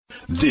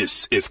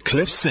This is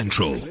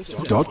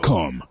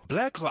CliffCentral.com.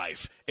 Black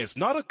life is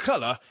not a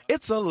color,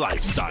 it's a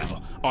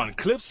lifestyle. On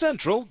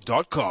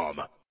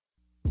CliffCentral.com.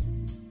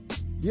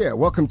 Yeah,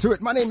 welcome to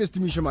it. My name is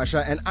Demisha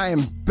Masha, and I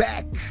am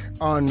back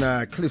on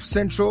Cliff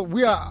Central.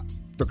 We are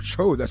the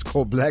show that's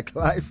called Black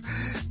Life,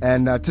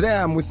 and today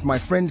I'm with my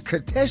friend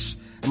Kirtesh.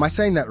 Am I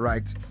saying that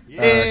right?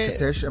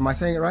 Kirtesh, am I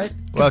saying it right?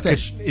 Well,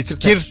 Kirtesh. it's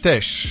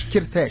Kirtesh.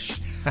 Kirtesh.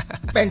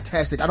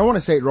 Fantastic. I don't want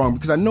to say it wrong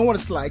because I know what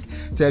it's like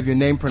to have your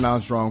name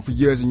pronounced wrong for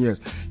years and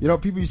years. You know,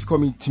 people used to call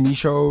me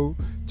Timisho,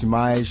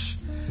 Timaish,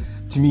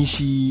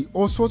 Timishi,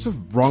 all sorts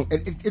of wrong.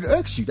 It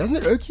irks you, doesn't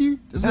it? Irk you?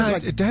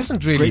 It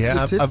hasn't really.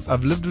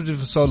 I've lived with it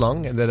for so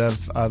long, and that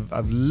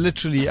I've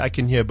literally I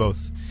can hear both.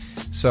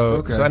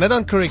 So and I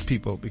don't correct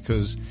people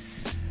because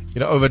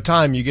over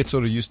time you get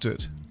sort of used to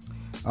it.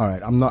 All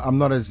right, I'm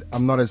not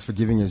as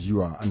forgiving as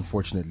you are,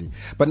 unfortunately.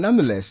 But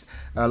nonetheless,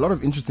 a lot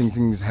of interesting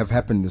things have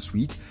happened this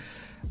week.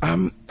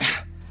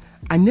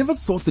 I never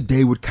thought the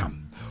day would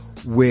come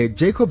where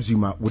Jacob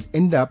Zuma would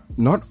end up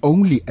not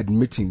only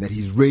admitting that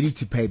he's ready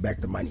to pay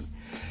back the money,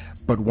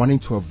 but wanting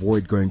to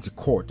avoid going to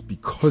court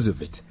because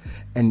of it.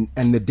 And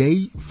the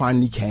day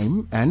finally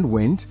came and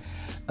went.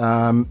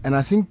 And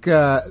I think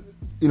the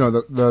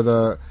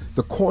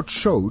court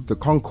showed, the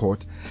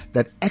Concourt,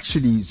 that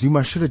actually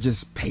Zuma should have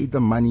just paid the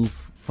money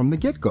from the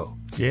get-go.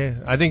 Yeah,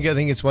 I think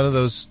it's one of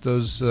those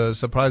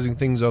surprising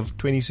things of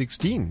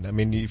 2016. I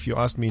mean, if you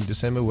asked me in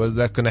December, was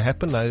that going to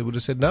happen? I would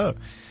have said no.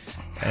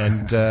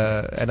 And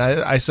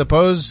I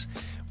suppose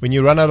when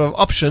you run out of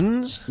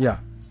options, yeah,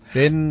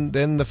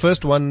 then the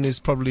first one is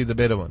probably the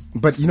better one.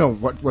 But you know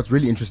what's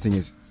really interesting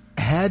is,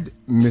 had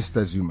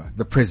Mr. Zuma,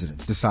 the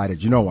president,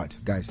 decided, you know what,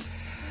 guys,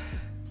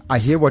 I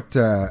hear what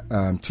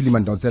Thuli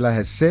Madonsela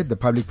has said, the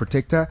public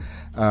protector.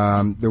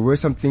 There were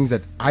some things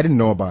that I didn't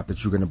know about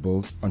that you're going to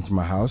build onto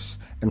my house.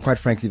 And quite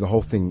frankly, the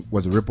whole thing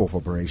was a rip-off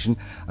operation.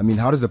 I mean,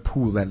 how does a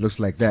pool that looks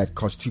like that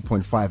cost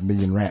 2.5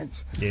 million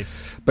rands?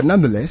 Yes. But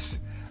nonetheless,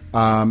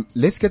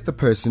 let's get the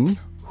person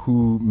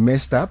who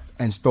messed up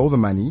and stole the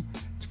money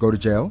to go to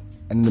jail.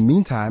 And in the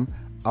meantime,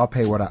 I'll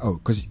pay what I owe.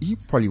 Because he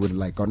probably would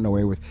have gotten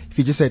away with, if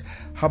he just said,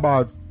 how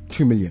about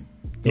 2 million?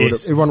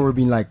 Yes. Everyone would have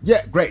been like,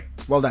 yeah, great,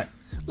 well done.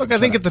 Look, I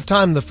think at the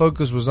time the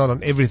focus was not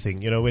on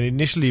everything. When it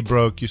initially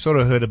broke, you sort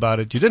of heard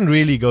about it. You didn't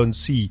really go and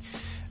see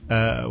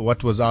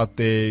what was out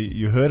there.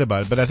 You heard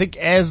about it. But I think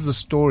as the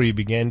story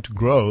began to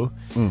grow,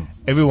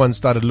 everyone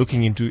started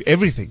looking into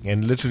everything.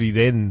 And literally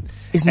then,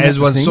 as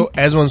one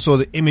saw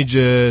the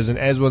images and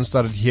as one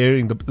started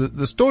hearing,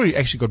 the story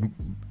actually got,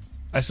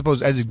 I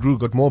suppose, as it grew,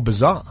 got more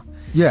bizarre.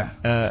 Yeah.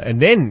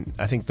 And then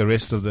I think the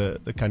rest of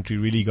the country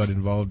really got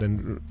involved.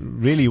 And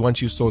really,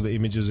 once you saw the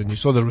images and you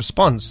saw the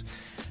response,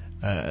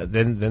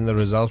 then the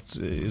result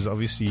is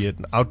obviously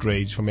an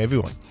outrage from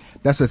everyone.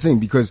 That's the thing,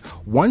 because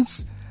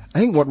once, I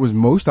think what was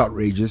most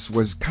outrageous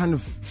was kind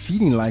of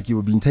feeling like you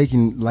were being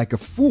taken like a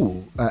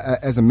fool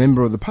as a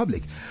member of the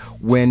public.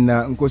 When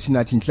Nkosi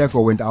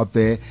Ntleko went out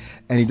there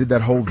and he did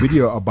that whole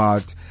video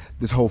about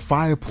this whole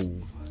fire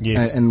pool.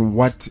 Yes. And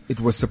what it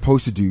was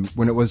supposed to do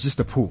when it was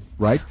just a pool,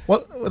 right?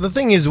 Well, the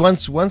thing is,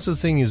 once the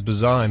thing is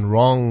bizarre and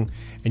wrong,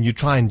 and you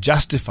try and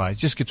justify it,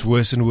 just gets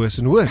worse and worse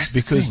and worse.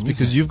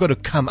 Because you've got to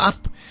come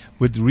up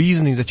with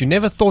reasonings that you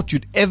never thought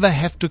you'd ever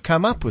have to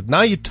come up with.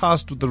 Now you're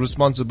tasked with the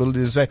responsibility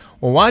to say,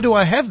 well, why do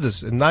I have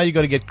this? And now you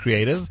got to get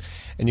creative,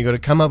 and you got to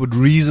come up with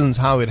reasons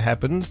how it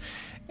happened.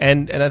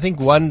 And I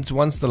think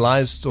once the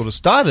lies sort of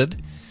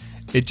started,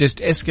 it just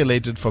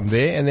escalated from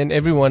there, and then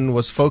everyone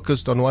was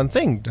focused on one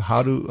thing: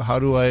 how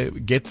do I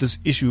get this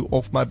issue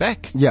off my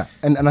back? Yeah,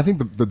 and I think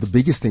the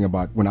biggest thing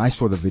about when I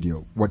saw the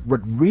video, what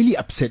really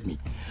upset me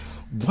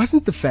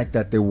wasn't the fact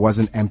that there was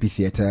an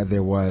amphitheater,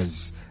 there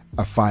was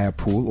a fire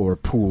pool or a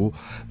pool,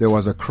 there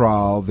was a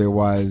kraal, there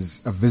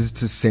was a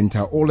visitor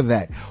center, all of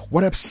that.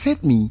 What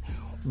upset me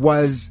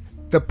was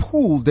the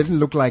pool didn't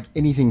look like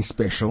anything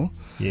special.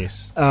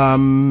 Yes.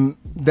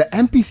 The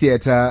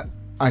amphitheater,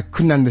 I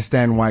couldn't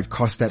understand why it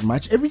cost that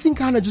much. Everything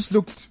kind of just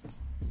looked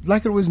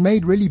like it was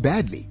made really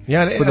badly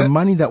for the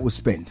money that was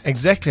spent.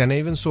 Exactly, and I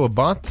even saw a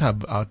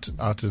bathtub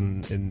out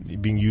in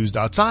being used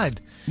outside.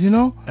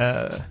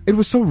 It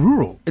was so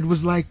rural. It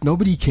was like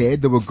nobody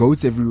cared. There were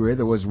goats everywhere.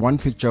 There was one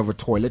picture of a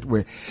toilet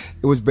where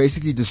it was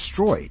basically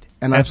destroyed.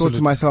 And I thought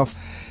to myself,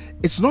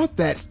 it's not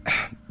that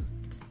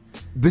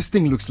this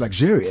thing looks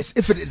luxurious.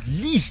 If it at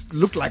least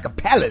looked like a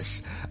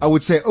palace, I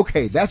would say,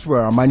 okay, that's where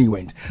our money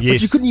went. Yes.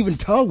 But you couldn't even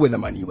tell where the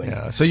money went.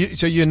 Yeah. So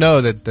you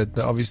know that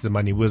obviously the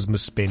money was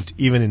misspent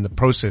even in the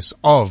process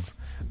of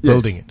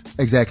building it.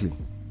 Exactly.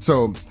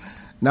 So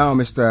now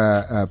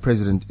Mr.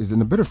 President is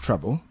in a bit of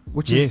trouble,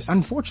 which is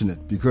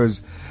unfortunate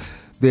because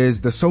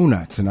there's the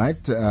SONA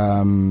tonight,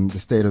 the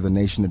State of the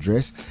Nation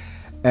address.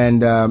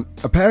 And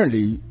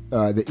apparently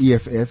the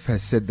EFF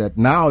has said that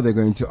now they're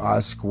going to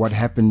ask what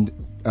happened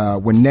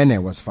when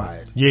Nene was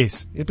fired.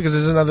 Yes, because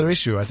there's another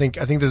issue. I think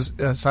there's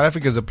South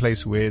Africa is a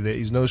place where there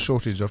is no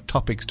shortage of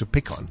topics to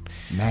pick on.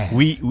 Man.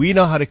 We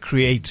know how to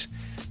create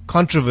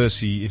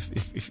controversy,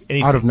 if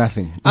anything. Out of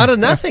nothing. Out of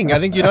nothing. I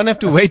think you don't have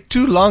to wait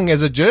too long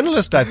as a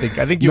journalist, I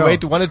think you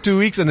wait 1 or 2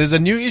 weeks and there's a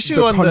new issue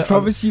The on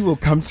controversy will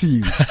come to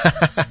you.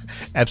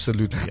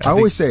 Absolutely. I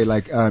always say,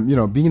 like,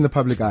 being in the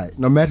public eye,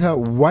 no matter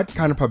what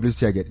kind of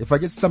publicity I get, if I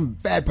get some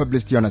bad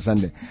publicity on a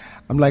Sunday,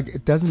 I'm like,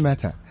 it doesn't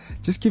matter.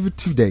 Just give it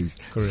 2 days.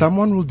 Correct.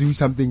 Someone will do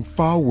something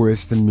far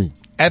worse than me.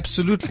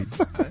 Absolutely.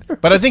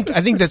 But I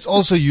think that's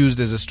also used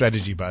as a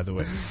strategy, by the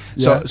way.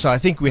 Yeah. So I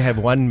think we have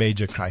one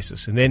major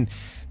crisis, and then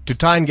to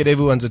try and get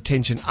everyone's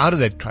attention out of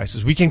that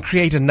crisis, we can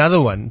create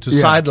another one to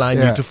sideline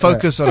you to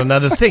focus on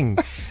another thing.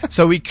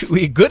 So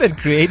we're good at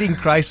creating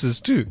crisis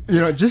too.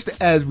 Just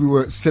as we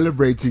were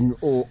celebrating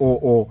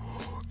or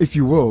if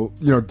you will,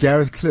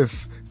 Gareth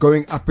Cliff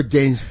going up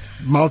against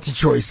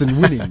MultiChoice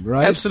and winning,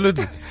 right?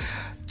 Absolutely.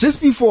 Just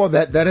before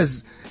that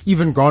has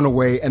even gone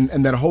away, and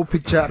that whole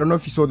picture, I don't know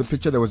if you saw the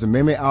picture, there was a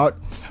meme out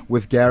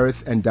with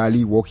Gareth and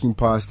Dali walking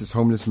past this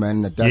homeless man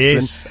in a dustbin.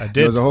 Yes, I did.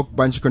 There was a whole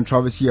bunch of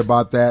controversy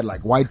about that,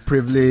 like white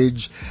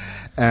privilege,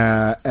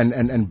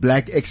 and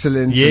black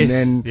excellence, Yes, and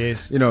then,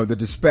 yes. the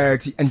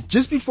disparity. And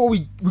just before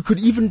we could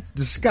even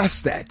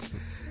discuss that,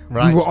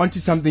 Right. we were onto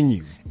something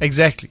new.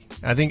 Exactly.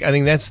 I think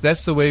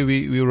that's the way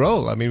we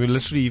roll. I mean, we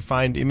literally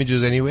find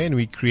images anywhere and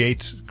we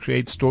create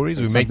stories.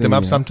 We make them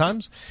up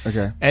sometimes.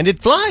 Okay. And it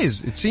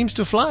flies. It seems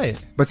to fly.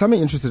 But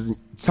something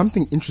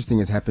interesting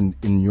has happened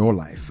in your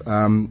life.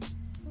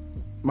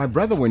 My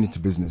brother went into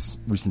business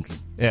recently.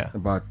 Yeah.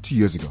 About 2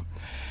 years ago.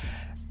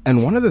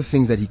 And one of the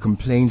things that he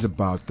complains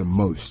about the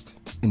most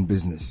in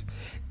business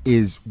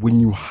is when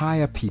you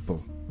hire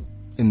people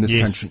in this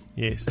country,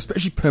 yes.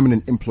 especially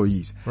permanent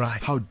employees,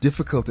 Right. how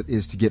difficult it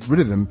is to get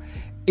rid of them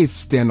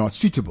if they're not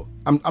suitable.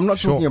 I'm not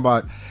Sure. talking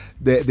about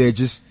they're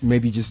just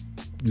maybe just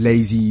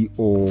lazy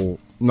or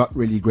not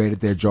really great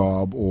at their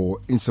job or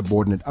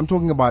insubordinate. I'm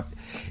talking about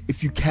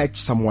if you catch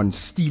someone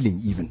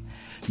stealing even.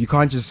 You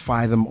can't just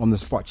fire them on the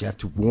spot. You have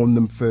to warn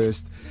them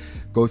first,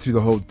 go through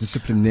the whole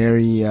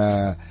disciplinary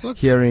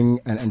hearing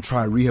and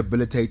try to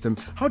rehabilitate them.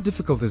 How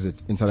difficult is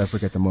it in South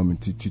Africa at the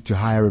moment to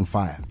hire and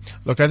fire?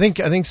 Look, I think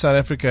South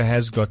Africa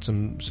has got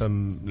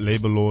some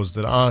labor laws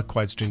that are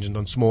quite stringent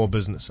on small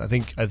business. I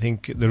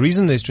think the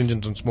reason they're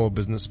stringent on small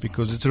business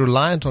because it's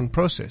reliant on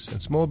process,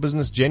 and small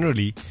business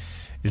generally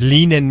is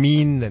lean and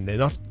mean, and they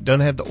don't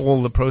have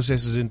all the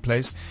processes in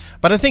place.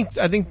 But I think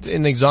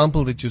an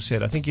example that you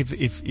said, I think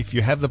if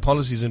you have the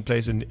policies in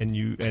place and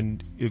you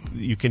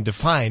can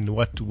define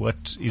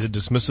what is a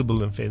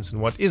dismissible offence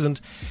and what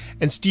isn't,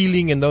 and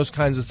stealing and those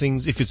kinds of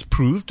things, if it's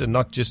proved and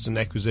not just an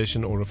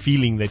accusation or a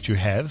feeling that you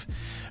have,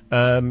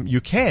 you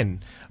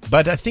can.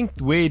 But I think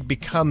where it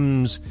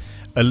becomes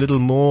a little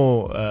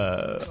more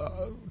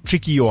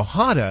tricky or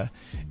harder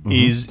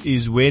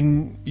is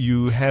when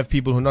you have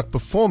people who are not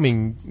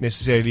performing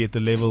necessarily at the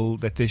level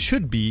that they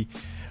should be,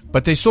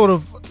 but they sort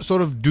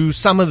of do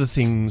some of the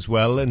things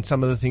well and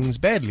some of the things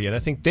badly. And I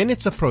think then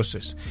it's a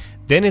process.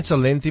 Then it's a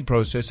lengthy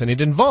process, and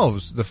it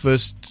involves the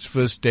first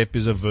step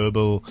is a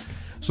verbal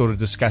sort of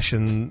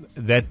discussion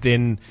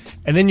and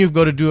then you've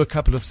got to do a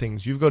couple of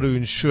things. You've got to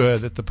ensure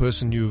that the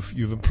person you've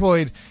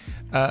employed,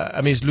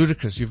 it's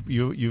ludicrous.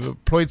 You've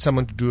employed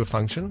someone to do a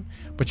function,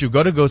 but you've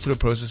got to go through a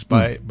process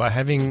by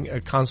having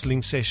a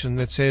counseling session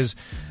that says,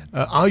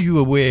 are you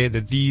aware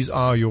that these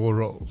are your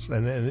roles?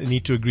 And they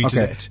need to agree to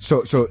that.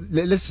 So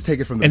let's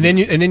take it from there. And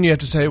then you have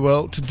to say,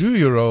 well, to do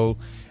your role,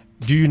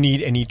 do you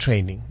need any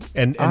training?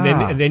 And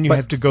then you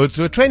have to go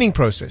through a training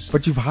process.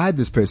 But you've hired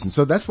this person,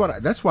 so that's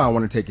why I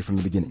want to take it from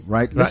the beginning,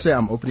 right? Let's say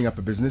I'm opening up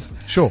a business,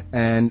 Sure,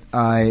 and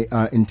I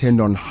intend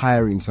on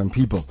hiring some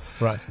people.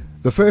 Right.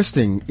 The first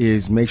thing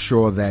is make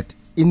sure that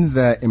in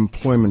the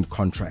employment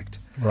contract,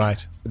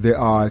 Right. there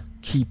are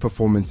key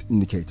performance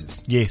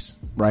indicators, Yes.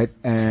 right?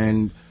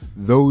 And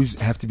those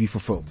have to be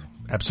fulfilled.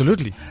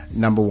 Absolutely.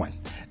 Number one.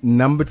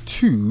 Number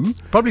two,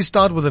 Probably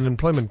start with an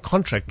employment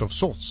contract of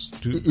sorts.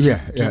 To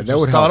that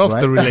would start help, off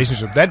right? the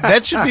relationship.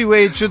 That should be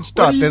where it should What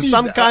start. do you There's mean?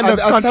 some kind of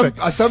contract.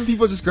 Are some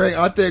people just going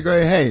out there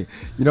going, hey,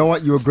 you know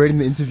what? You were great in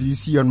the interview.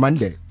 See you on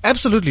Monday.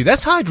 Absolutely.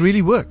 That's how it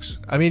really works.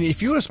 I mean,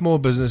 if you're a small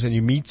business and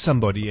you meet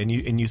somebody and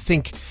you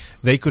think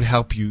they could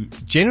help you,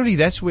 generally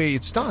that's where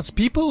it starts.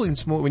 People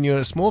when you're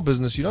a small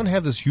business, you don't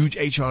have this huge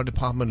HR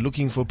department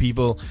looking for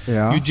people.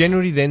 Yeah. You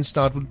generally then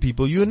start with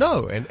people you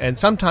know. And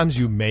sometimes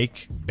you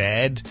make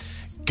bad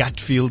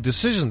gut feel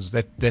decisions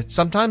that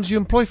sometimes you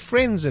employ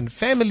friends and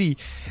family,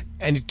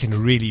 and it can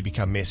really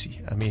become messy.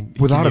 I mean,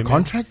 Without can a you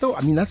contract, though?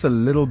 I mean, that's a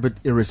little bit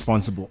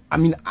irresponsible. I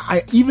mean,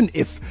 even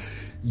if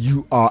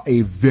you are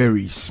a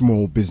very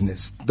small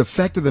business, the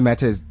fact of the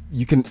matter is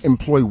you can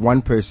employ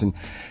one person.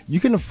 You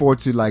can afford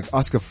to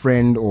ask a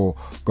friend or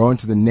go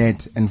into the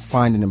net and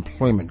find an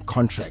employment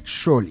contract,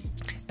 surely.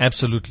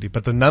 Absolutely.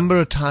 But the number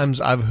of times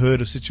I've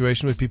heard a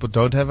situation where people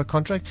don't have a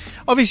contract,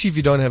 obviously if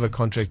you don't have a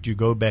contract, you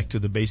go back to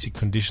the basic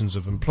conditions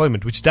of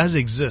employment, which does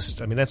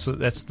exist. I mean, that's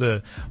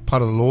the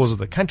part of the laws of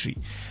the country.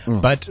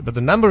 But the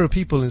number of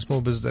people in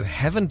small business that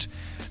haven't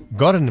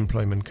got an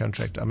employment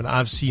contract, I mean,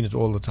 I've seen it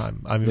all the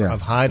time. I mean,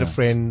 I've hired a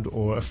friend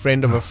or a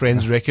friend of a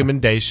friend's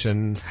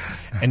recommendation,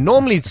 and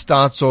normally it's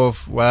starts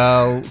off,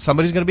 well,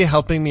 somebody's going to be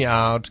helping me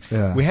out.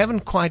 Yeah. We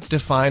haven't quite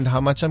defined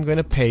how much I'm going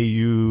to pay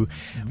you.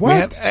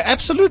 What?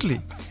 Absolutely.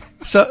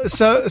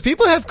 So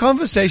people have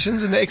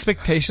conversations and the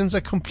expectations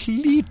are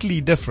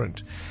completely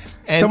different.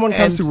 Someone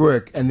comes to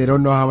work and they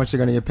don't know how much they're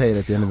going to get paid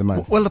at the end of the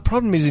month. Well, the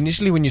problem is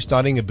initially when you're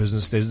starting a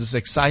business, there's this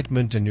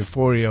excitement and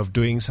euphoria of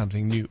doing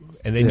something new.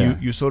 And then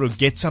you sort of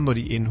get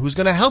somebody in who's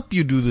going to help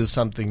you do this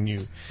something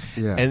new.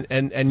 Yeah.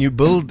 And you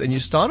build and you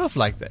start off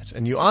like that.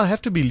 And you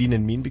have to be lean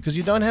and mean because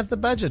you don't have the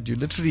budget. You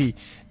literally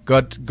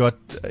got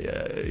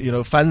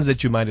funds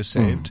that you might have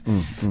saved.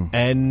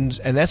 And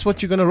that's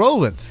what you're going to roll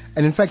with.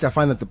 And in fact, I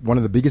find that one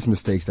of the biggest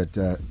mistakes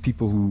that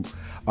people who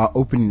are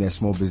opening their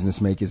small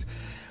business make is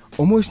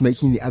almost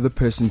making the other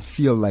person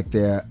feel like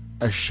they're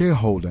a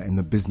shareholder in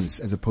the business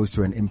as opposed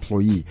to an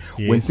employee.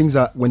 Yes. When things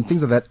are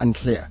that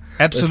unclear.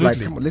 Absolutely. It's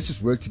like, come on, let's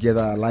just work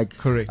together.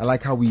 Correct. I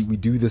like how we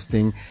do this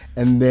thing.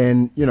 And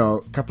then, a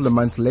couple of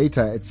months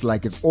later, it's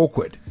like it's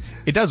awkward.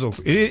 It does.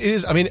 It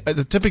is. I mean,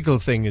 the typical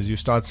thing is you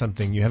start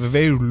something, you have a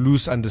very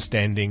loose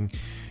understanding.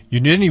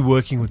 You're only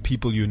working with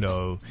people you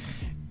know.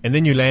 And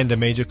then you land a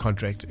major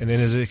contract, and then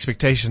there's an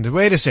expectation that,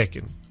 wait a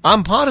second,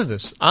 I'm part of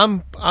this.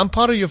 I'm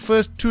part of your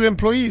first 2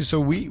 employees,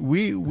 so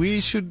we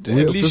should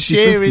We're at least 50-50,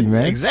 share it.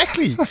 man.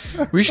 Exactly.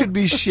 We should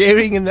be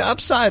sharing in the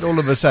upside all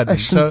of a sudden.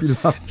 So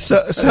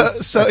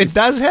it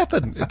does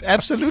happen.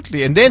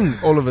 Absolutely. And then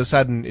all of a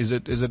sudden,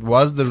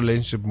 was the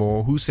relationship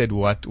more? Who said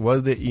what?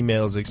 Was the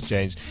emails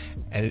exchanged?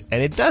 And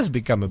it does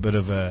become a bit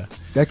of a...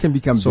 That can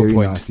become sore very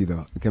point. nasty,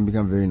 though. It can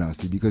become very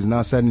nasty because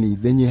now suddenly,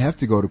 then you have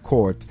to go to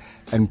court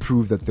and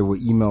prove that there were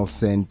emails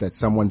sent, that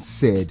someone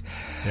said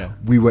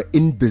we were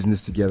in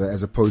business together,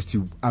 as opposed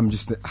to I'm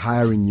just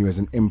hiring you as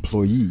an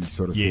employee,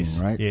 sort of thing,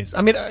 right? Yes.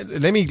 I mean,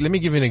 let me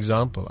give you an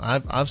example.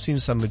 I've seen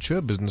some mature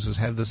businesses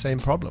have the same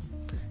problem.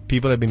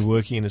 People have been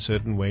working in a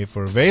certain way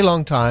for a very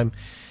long time.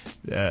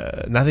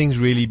 Nothing's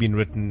really been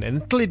written,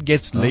 and until it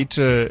gets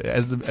later,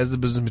 as the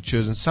business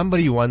matures, and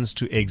somebody wants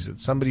to exit.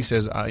 Somebody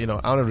says, I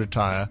want to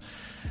retire,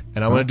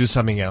 and I want to do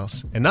something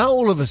else. And now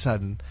all of a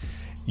sudden,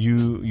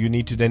 you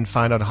need to then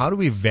find out, how do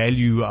we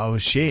value our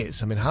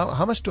shares? I mean,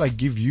 how much do I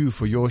give you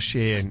for your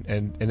share?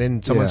 And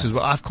then someone says,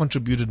 well, I've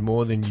contributed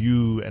more than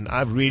you, and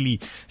I've really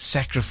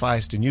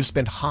sacrificed, and you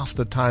spent half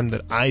the time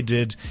that I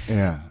did.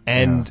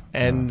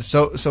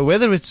 So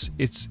whether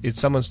it's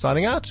someone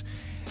starting out,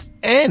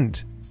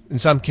 and in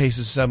some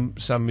cases some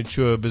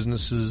mature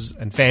businesses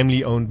and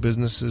family-owned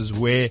businesses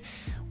where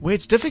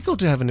it's difficult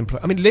to have an employee.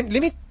 I mean, let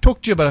me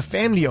talk to you about a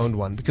family-owned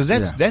one, because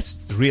that's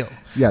real.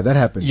 Yeah, that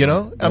happens.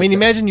 I mean,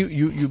 imagine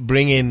you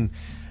bring in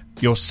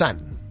your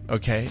son,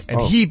 okay, and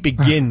he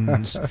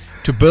begins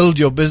to build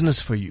your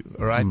business for you,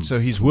 all right? So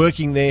he's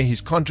working there,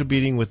 he's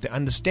contributing with the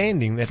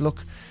understanding that,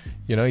 look,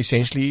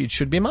 essentially it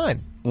should be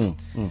mine.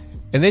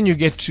 And then you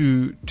get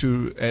to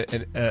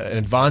an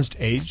advanced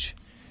age,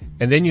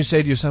 and then you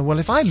say to your son, well,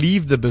 if I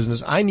leave the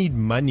business, I need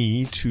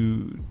money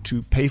to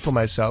pay for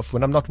myself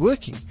when I'm not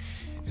working.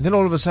 And then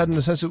all of a sudden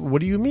the son says, what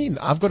do you mean?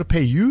 I've got to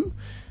pay you?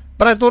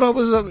 But I thought I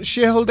was a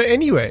shareholder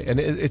anyway. And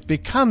it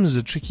becomes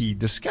a tricky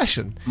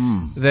discussion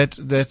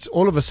that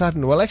all of a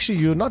sudden, well, actually,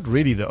 you're not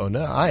really the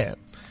owner. I am.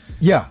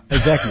 Yeah,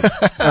 exactly.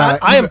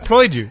 I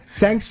employed you.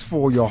 Thanks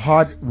for your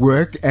hard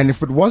work. And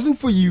if it wasn't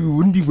for you, we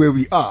wouldn't be where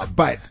we are.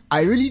 But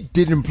I really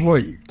did employ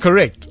you.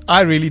 Correct.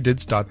 I really did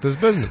start this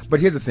business.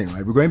 But here's the thing,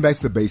 right? We're going back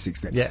to the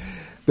basics then. Yeah.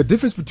 The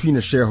difference between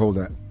a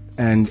shareholder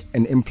and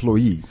an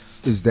employee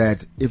is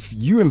that if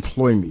you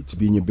employ me to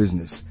be in your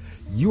business,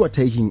 you are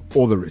taking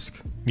all the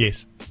risk.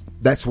 Yes.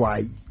 That's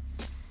why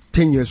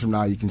 10 years from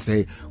now you can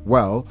say,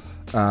 well,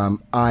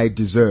 I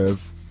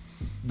deserve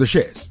the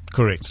shares.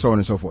 Correct. So on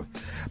and so forth.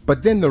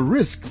 But then the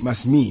risk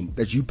must mean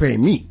that you pay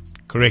me.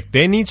 Correct.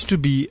 There needs to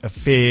be a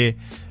fair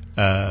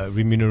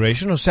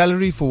remuneration or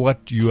salary for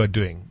what you are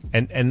doing.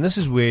 And this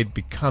is where it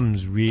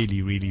becomes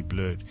really, really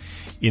blurred.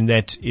 In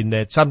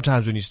that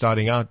sometimes when you're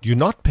starting out, you're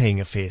not paying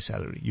a fair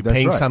salary. You're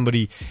paying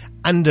somebody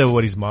under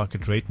what is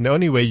market rate. And the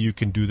only way you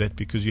can do that,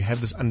 because you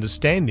have this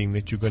understanding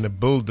that you're going to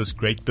build this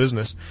great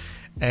business,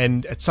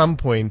 and at some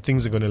point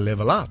things are going to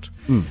level out.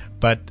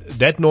 But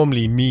that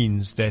normally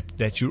means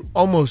that you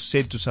almost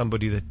said to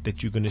somebody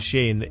that you're going to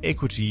share in the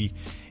equity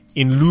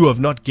in lieu of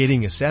not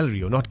getting a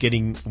salary or not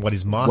getting what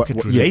is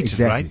market related,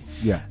 exactly. right?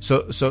 Yeah.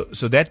 So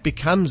that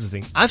becomes the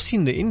thing. I've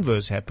seen the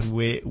inverse happen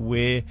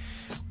where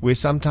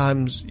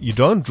sometimes you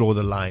don't draw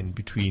the line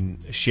between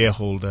a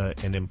shareholder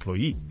and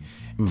employee.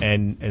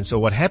 And so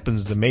what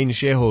happens, the main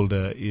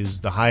shareholder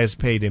is the highest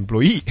paid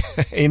employee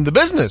in the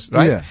business,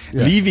 right? Yeah.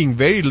 Leaving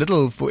very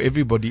little for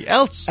everybody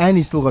else. And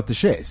he's still got the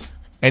shares.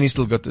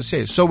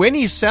 So when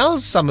he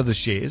sells some of the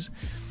shares,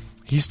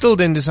 he still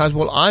then decides,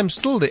 well, I'm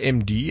still the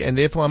MD, and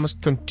therefore I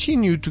must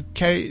continue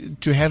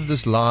to have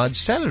this large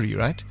salary,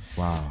 right?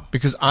 Wow.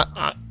 Because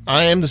I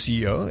am the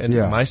CEO, and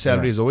my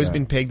salary has always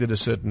been pegged at a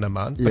certain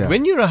amount. But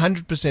when you're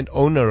 100%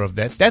 owner of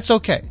that, that's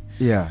okay.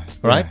 Yeah.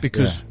 Right?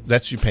 Because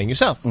that's you paying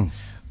yourself.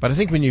 But I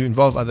think when you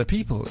involve other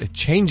people, it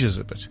changes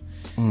a bit.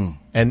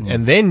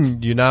 And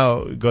then you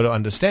now got to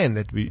understand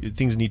that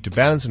things need to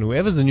balance, and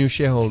whoever's the new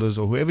shareholders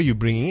or whoever you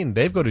bring in,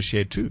 they've got to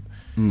share too.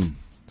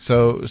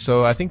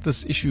 So I think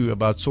this issue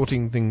about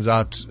sorting things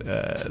out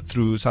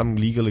through some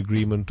legal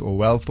agreement or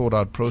well thought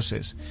out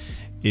process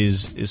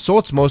is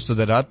sorts most of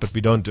that out, but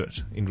we don't do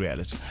it in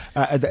reality.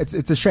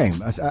 It's a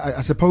shame.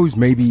 I suppose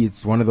maybe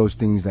it's one of those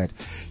things that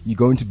you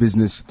go into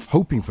business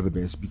hoping for the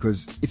best,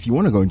 because if you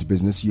want to go into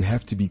business, you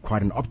have to be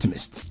quite an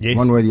optimist, Yes.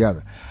 one way or the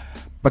other.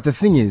 But the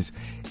thing is,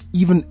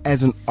 even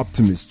as an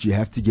optimist, you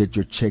have to get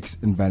your checks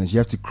in balance. You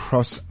have to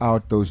cross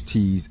out those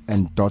T's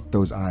and dot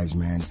those I's,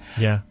 man.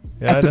 Yeah.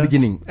 At the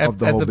beginning of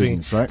the whole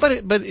business, right? But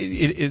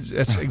it is,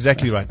 that's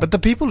exactly right. But the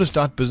people who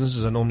start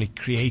businesses are normally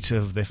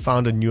creative. They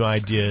found a new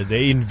idea.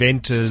 They're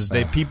inventors.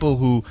 They're people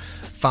who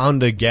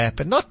found a gap,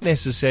 and not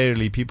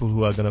necessarily people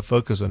who are going to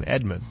focus on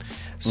admin.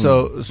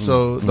 So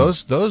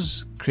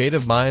those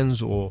creative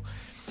minds or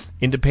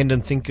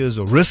independent thinkers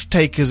or risk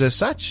takers as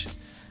such,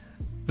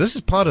 this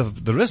is part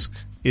of the risk.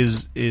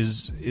 Is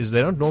they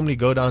don't normally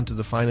go down to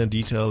the finer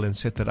detail and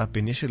set that up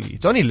initially.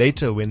 It's only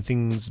later when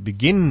things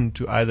begin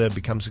to either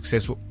become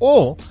successful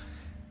or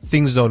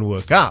things don't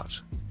work out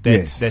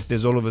that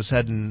there's all of a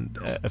sudden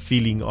a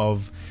feeling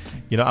of,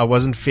 I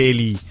wasn't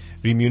fairly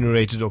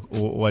remunerated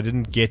or I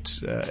didn't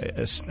get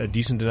a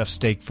decent enough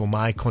stake for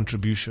my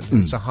contribution.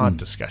 It's a hard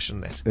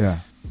discussion, that. Yeah.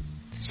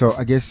 So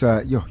I guess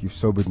you've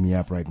sobered me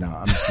up right now.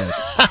 I'm just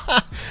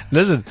like,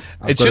 listen,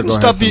 it shouldn't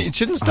stop you. It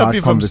shouldn't stop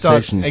you from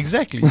starting.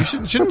 Exactly, you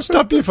shouldn't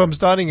stop you from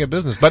starting a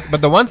business. But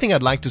the one thing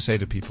I'd like to say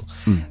to people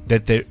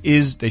that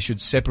they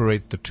should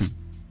separate the two: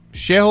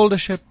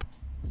 shareholdership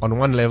on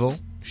one level,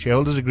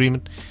 shareholders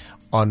agreement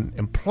on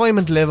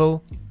employment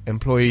level.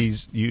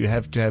 Employees, you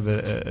have to have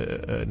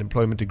an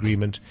employment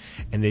agreement,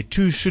 and they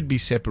two should be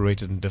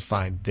separated and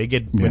defined.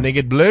 When they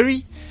get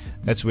blurry,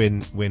 that's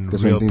when real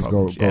things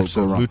problems go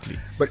absolutely.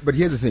 wrong. But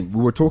here's the thing: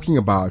 we were talking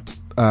about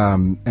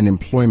an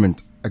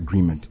employment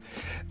agreement,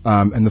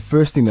 and the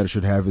first thing that it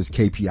should have is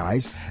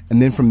KPIs,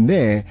 and then from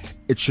there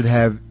it should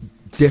have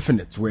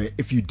definites where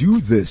if you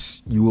do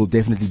this, you will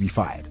definitely be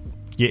fired.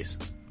 Yes.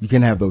 You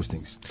can have those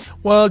things.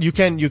 Well, you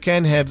can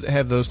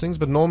have those things,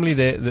 but normally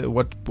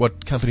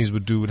what companies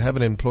would do would have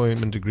an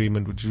employment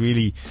agreement which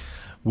really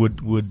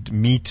would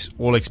meet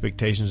all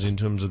expectations in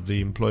terms of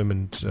the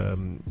employment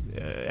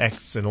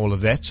acts and all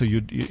of that. So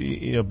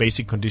you'd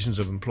basic conditions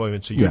of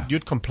employment. So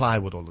you'd comply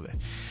with all of that.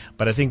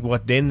 But I think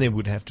what then they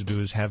would have to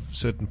do is have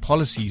certain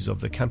policies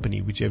of the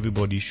company which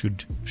everybody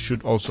should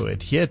also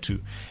adhere to,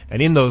 and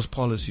in those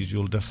policies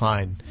you'll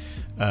define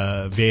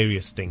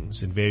various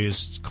things and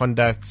various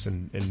conducts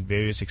and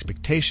various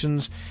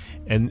expectations,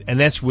 and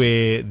that's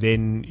where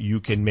then you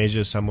can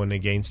measure someone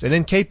against. And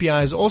then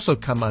KPIs also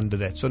come under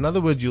that. So in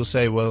other words, you'll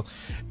say, well,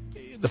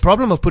 the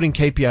problem of putting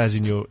KPIs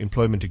in your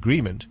employment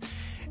agreement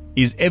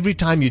is every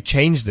time you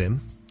change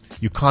them,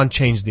 you can't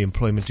change the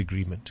employment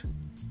agreement.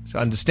 So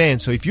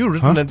understand. So if you've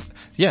written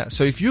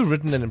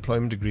an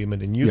employment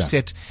agreement and you've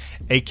set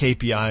a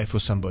KPI for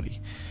somebody,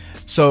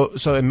 so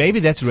maybe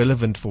that's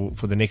relevant for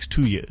the next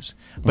 2 years.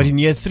 But in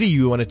year 3,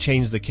 you want to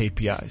change the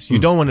KPIs. You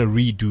don't want to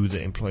redo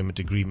the employment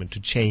agreement to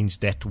change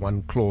that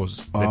one clause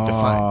that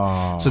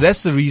defines. So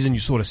that's the reason you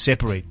sort of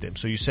separate them.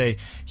 So you say,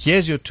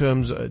 here's your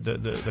terms,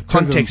 the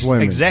context.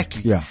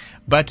 Exactly. Yeah.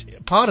 But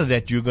part of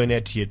that, you're going to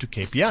adhere to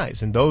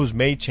KPIs, and those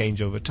may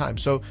change over time.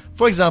 So,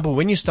 for example,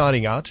 when you're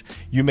starting out,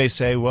 you may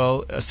say,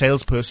 well, a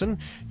salesperson,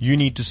 you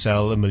need to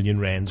sell R1 million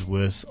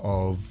worth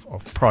of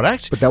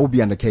product. But that would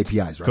be under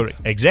KPIs, right? Correct.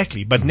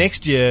 Exactly. But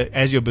next year,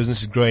 as your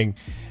business is growing,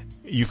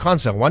 you can't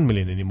sell 1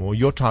 million anymore.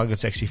 Your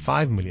target's actually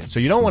 5 million. So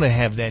you don't want to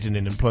have that in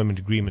an employment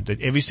agreement that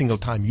every single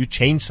time you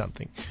change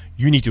something,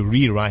 you need to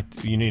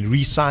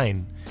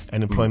re-sign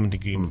an employment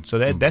agreement. So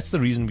that's the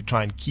reason we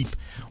try and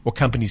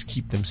companies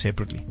keep them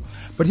separately.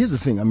 But here's the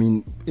thing. I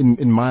mean,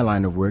 in my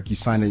line of work, you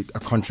sign a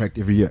contract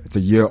every year. It's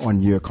a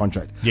year-on-year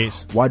contract.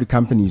 Yes. Why do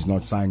companies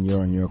not sign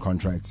year-on-year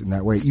contracts in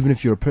that way, even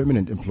if you're a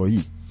permanent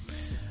employee?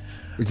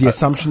 Is the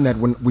assumption that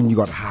when you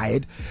got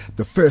hired,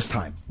 the first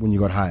time when you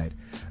got hired,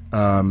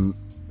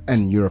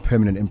 and you're a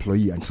permanent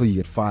employee until you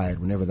get fired,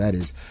 whenever that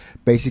is,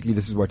 basically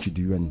this is what you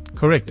do, and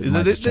correct.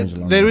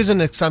 There is an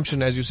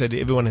assumption, as you said,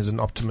 everyone is an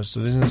optimist. So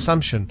there's an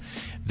assumption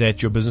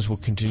that your business will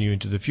continue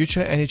into the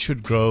future and it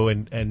should grow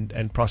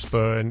and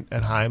prosper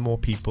and hire more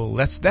people.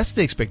 That's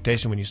the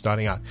expectation when you're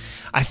starting out.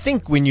 I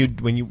think when you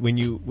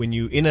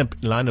in a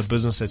line of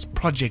business that's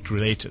project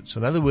related, so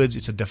in other words,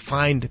 it's a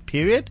defined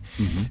period,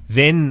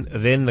 then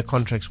the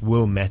contracts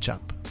will match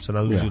up. So in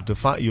other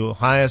words, you'll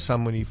hire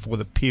somebody for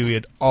the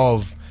period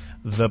of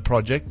the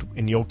project.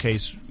 In your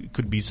case, it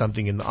could be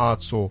something in the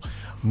arts or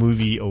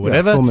movie or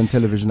whatever. Film and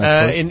television,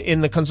 I suppose.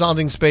 In the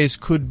consulting space,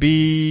 could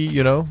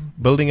be,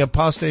 building a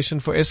power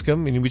station for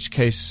Eskom, in which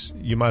case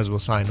you might as well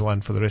sign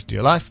one for the rest of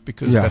your life,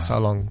 because that's how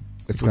long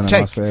it's going to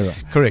last forever.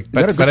 Correct. Is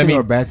that a good thing or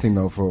a bad thing,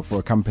 though, for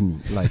a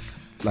company?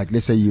 Like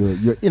let's say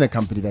you're in a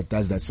company that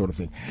does that sort of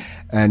thing,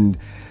 and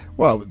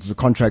well, it's a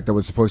contract that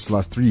was supposed to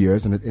last 3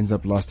 years and it ends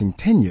up lasting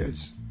 10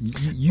 years.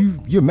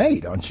 You're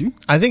made, aren't you?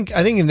 I think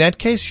in that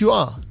case you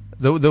are.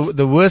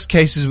 The worst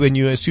case is when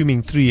you're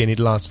assuming 3 and it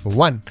lasts for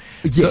 1.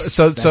 Yes,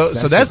 So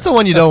that's the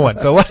one you don't want.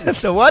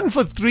 The one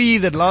for 3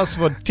 that lasts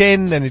for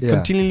 10 and it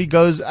continually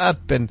goes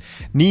up and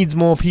needs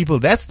more people.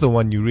 That's the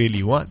one you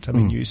really want. I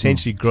mean, you're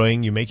essentially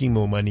growing, you're making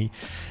more money,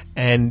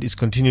 and it's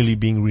continually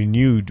being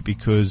renewed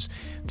because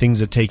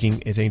things are taking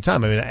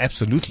time. I mean,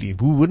 absolutely.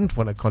 Who wouldn't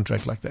want a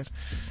contract like that?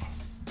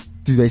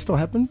 Do they still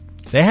happen?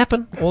 They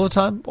happen all the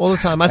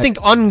time. I think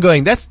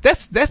ongoing. That's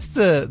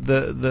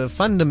the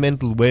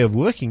fundamental way of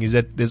working, is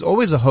that there's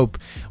always a hope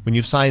when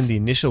you've signed the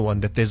initial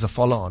one that there's a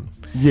follow-on.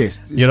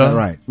 Yes, you know,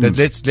 right.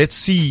 That let's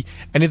see.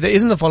 And if there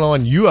isn't a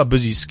follow-on, you are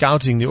busy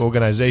scouting the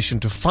organization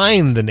to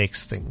find the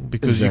next thing,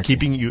 because you're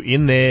keeping you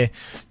in there.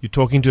 You're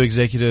talking to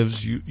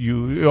executives.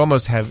 You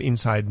almost have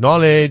inside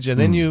knowledge, and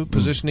then you're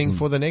positioning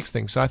for the next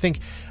thing. So I think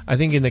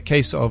in the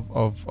case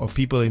of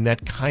people in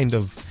that kind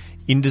of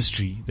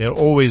industry, they're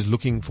always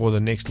looking for the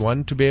next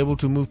one to be able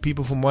to move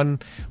people from one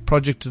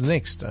project to the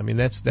next. I mean,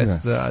 that's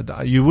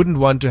you wouldn't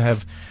want to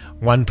have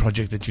one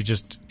project that you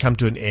just come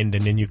to an end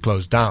and then you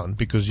close down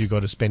because you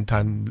got to spend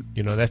time.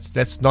 You know,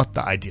 that's not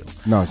the ideal.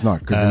 No, it's not,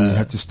 because then you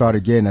have to start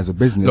again as a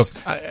business.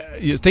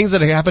 Look, things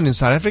that happen in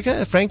South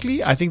Africa,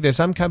 frankly, I think there's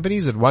some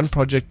companies that one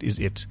project is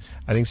it.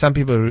 I think some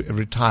people are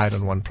retired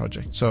on one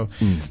project. So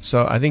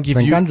I think if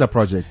the Nkandla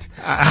project,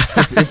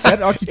 if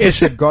that architect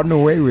had gotten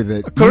away with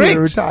it, you would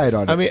retired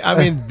on it. I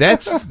mean,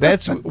 that's,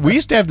 we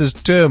used to have this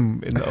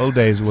term in the old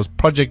days, was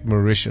Project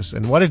Mauritius.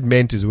 And what it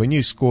meant is when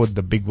you scored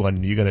the big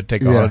one, you're going to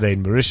take a holiday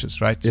in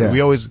Mauritius, right? So we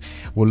always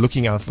were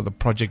looking out for the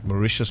Project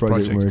Mauritius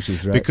project.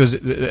 Mauritius, right. Because,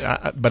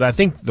 but I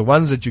think the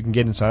ones that you can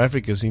get in South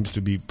Africa seems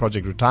to be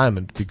Project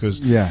Retirement, because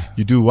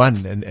you do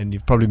one and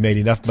you've probably made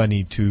enough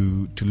money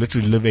to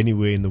literally live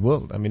anywhere in the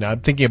world. I mean, I'm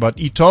thinking about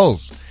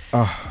eTolls.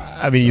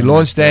 I mean, you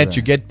launch that,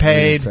 you get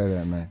paid,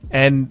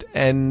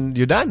 and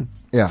you're done.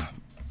 Yeah.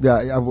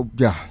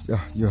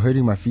 You're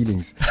hurting my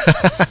feelings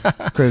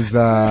because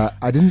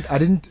I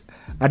didn't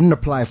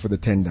apply for the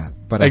tender,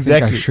 but I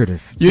think I should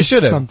have. You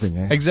should have something.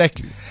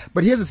 Exactly.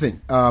 But here's the thing: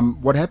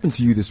 what happened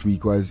to you this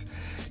week was,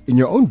 in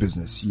your own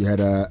business, you had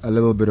a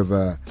little bit of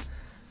a,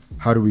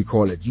 how do we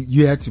call it?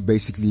 You had to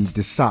basically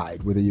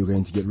decide whether you're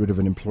going to get rid of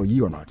an employee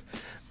or not.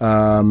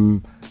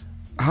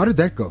 How did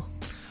that go?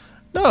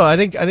 No, I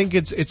think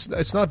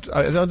it's not.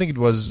 I don't think it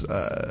was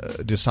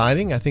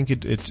deciding. I think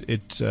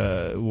it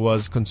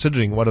was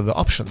considering what are the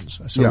options.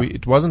 So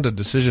it wasn't a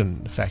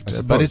decision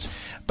factor,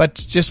 but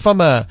just from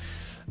an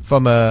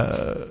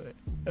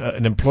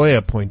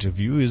employer point of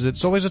view,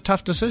 it's always a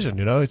tough decision.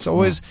 You know, it's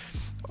always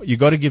you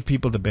got to give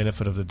people the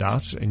benefit of the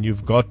doubt, and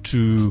you've got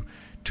to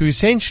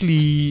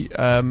essentially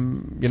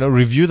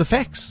review the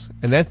facts,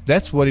 and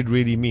that's what it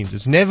really means.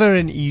 It's never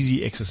an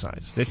easy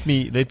exercise. Let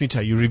me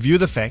tell you. You review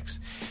the facts.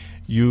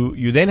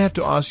 You then have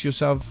to ask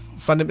yourself,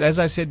 as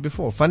I said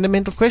before,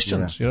 fundamental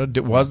questions. You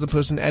know, was the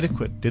person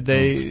adequate? Did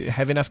they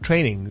have enough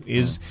training?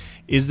 Is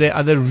there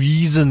other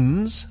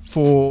reasons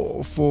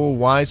for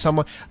why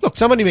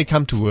somebody may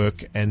come to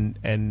work and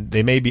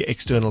there may be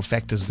external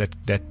factors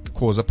that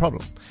cause a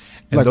problem.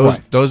 And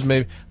like those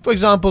may, for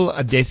example,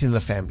 a death in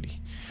the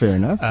family. Fair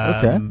enough.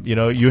 Okay. You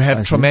know, you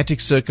have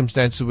traumatic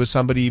circumstances where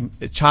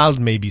a child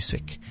may be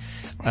sick.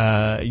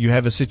 You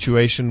have a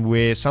situation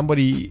where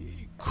somebody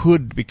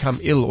could become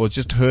ill, or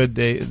just heard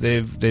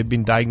they've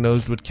been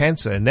diagnosed with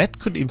cancer, and that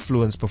could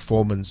influence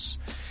performance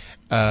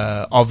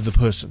of the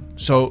person.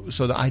 So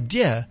the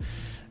idea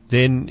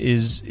then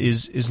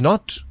is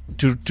not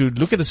to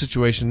look at the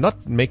situation,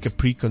 not make a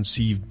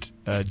preconceived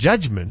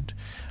judgment,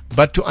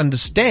 but to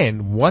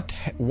understand what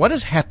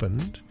has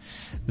happened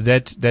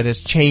that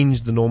has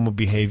changed the normal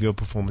behavior or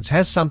performance.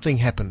 Has something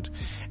happened?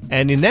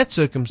 And in that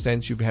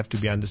circumstance, you have to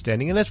be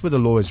understanding, and that's where the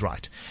law is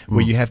right,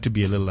 where you have to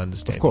be a little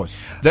understanding. Of course.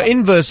 The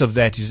inverse of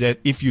that is that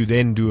if you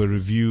then do a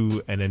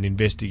review and an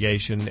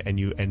investigation, and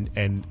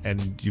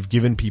you've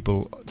given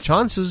people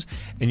chances,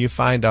 and you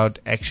find out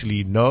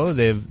actually no,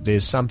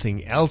 there's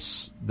something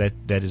else that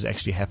has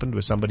actually happened,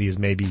 where somebody has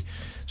maybe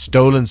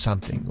stolen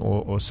something,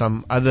 or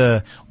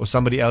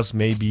somebody else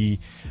may be,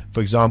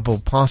 for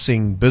example,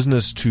 passing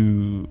business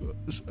to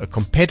a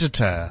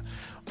competitor,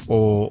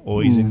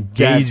 or is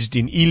engaged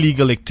in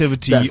illegal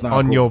activity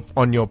on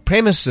your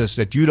premises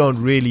that you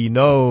don't really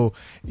know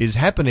is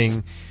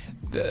happening.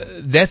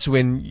 That's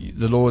when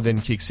the law then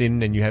kicks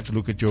in, and you have to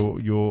look at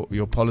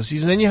your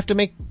policies, and then you have to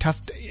make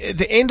tough. At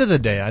the end of the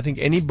day, I think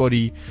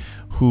anybody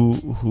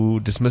who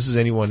dismisses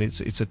anyone,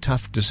 it's a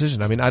tough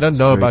decision. I mean, I don't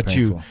know about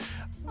painful. You.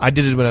 I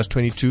did it when I was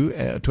 22,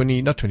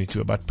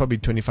 about probably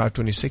 25,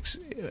 26.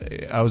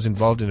 I was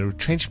involved in a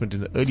retrenchment in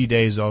the early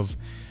days of,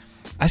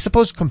 I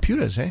suppose,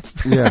 computers, eh?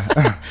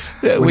 Yeah.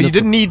 Where you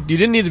didn't need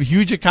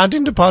huge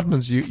accounting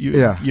departments. You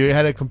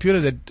had a computer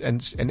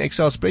and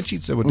Excel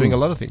spreadsheets that were doing a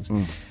lot of things.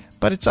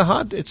 But it's a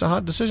hard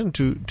decision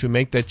to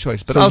make that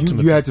choice. But so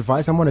ultimately, you had to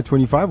fire someone at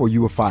 25, or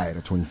you were fired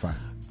at 25?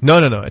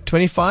 No. At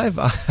 25,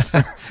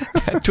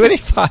 at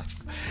 25.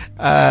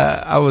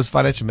 I was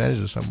financial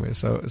manager somewhere,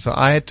 so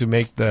I had to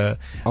make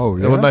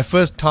my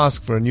first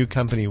task for a new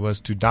company was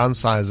to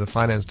downsize the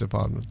finance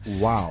department.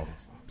 Wow.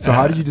 So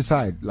how did you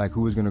decide, like,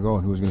 who was going to go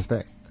and who was going to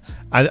stay?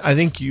 I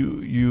think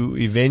you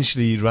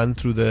eventually run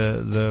through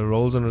the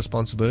roles and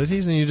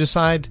responsibilities, and you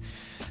decide,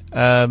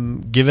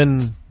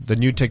 given the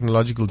new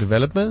technological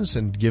developments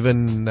and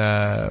given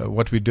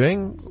what we're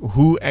doing,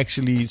 who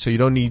actually. So you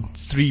don't need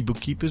 3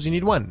 bookkeepers; you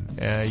need 1.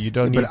 You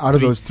don't need. But out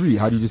of those 3,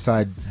 how do you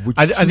decide which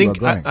two I think are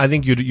going? I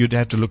think you'd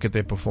have to look at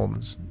their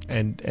performance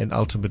and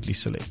ultimately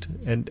select.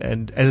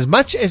 And as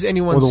much as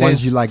anyone or the says,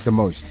 ones you like the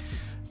most.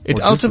 it or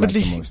dislike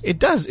ultimately the most. it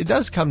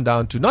does come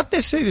down to not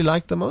necessarily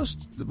like the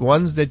most, the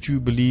ones that you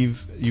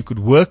believe you could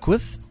work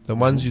with, the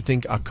ones you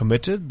think are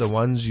committed, the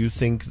ones you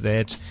think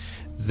that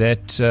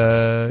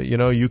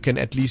you can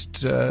at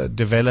least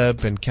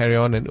develop and carry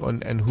on,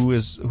 and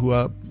who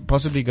are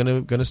possibly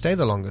going to stay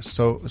the longest.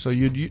 So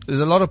you there's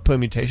a lot of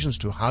permutations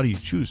to how do you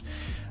choose,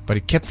 but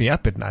it kept me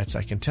up at nights,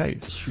 I can tell you.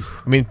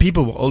 I mean,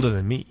 people were older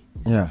than me.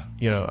 Yeah.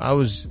 I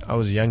was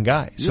a young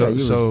guy. So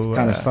you was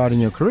kind of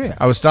starting your career.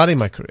 I was starting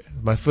my career,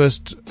 my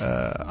first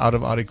out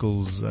of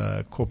articles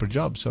corporate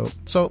job. So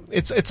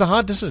it's a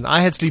hard decision.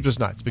 I had sleepless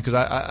nights because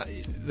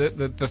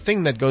the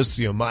thing that goes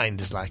through your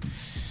mind is like,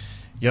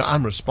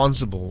 I'm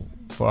responsible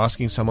for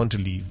asking someone to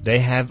leave. They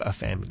have a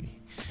family.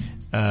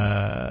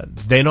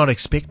 They're not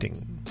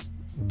expecting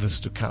this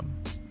to come,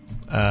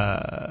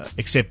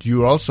 except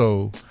you're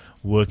also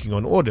working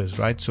on orders,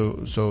 right?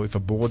 So if a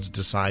board's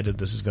decided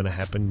this is going to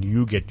happen,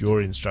 you get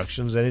your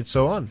instructions, and it's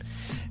so on.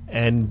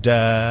 And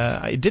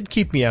it did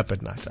keep me up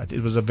at night.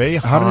 It was a very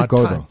hard time. How did it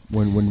go though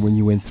when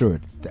you went through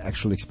it, the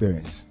actual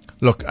experience?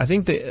 Look, I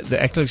think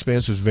the actual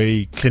experience was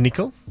very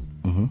clinical.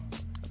 Mm-hmm.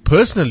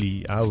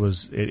 Personally, I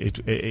was I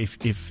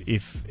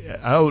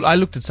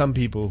looked at some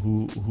people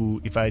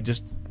who if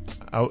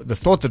the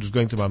thought that was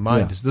going through my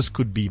mind is this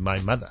could be my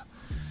mother.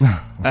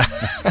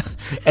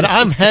 And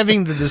I'm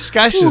having the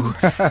discussion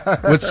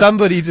with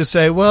somebody to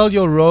say, well,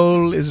 your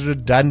role is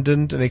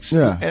redundant, and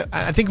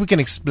I think we can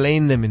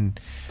explain them in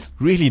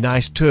really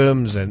nice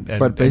terms and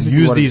basically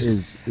use what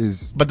these. it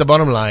is But the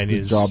bottom line the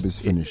is job is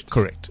finished.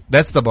 Correct.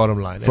 That's the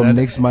bottom line. From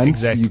next month,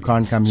 exactly. you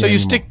can't come here So you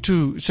anymore. stick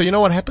to. So you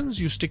know what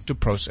happens? You stick to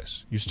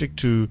process. You stick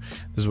to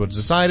this is what's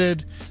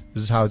decided.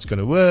 This is how it's going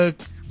to work.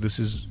 This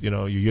is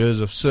your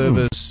years of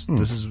service.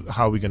 This is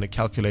how we're going to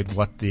calculate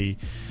what the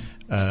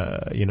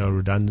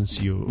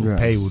redundancy or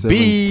pay would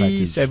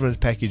be, severance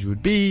package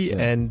would be,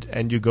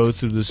 and you go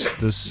through this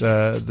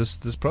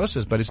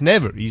process. But it's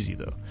never easy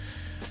though.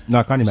 No,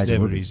 I can't It's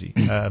imagine. never easy.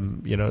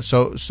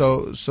 So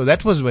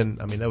that was when,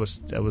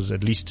 that was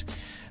at least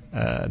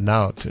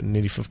now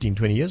nearly 15,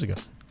 20 years ago.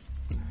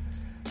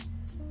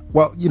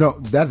 Well,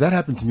 that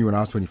happened to me when I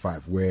was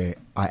 25, where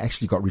I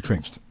actually got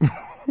retrenched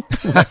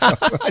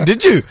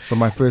Did you? from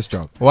my first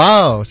job.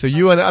 Wow. So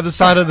you on the other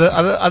side of the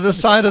other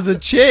side of the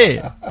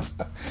chair.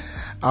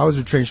 I was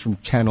retrenched from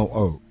Channel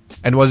O.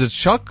 And was it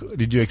shock?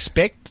 Did you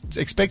expect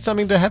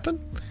something to happen?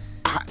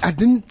 I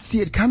didn't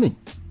see it coming.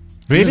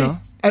 Really?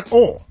 At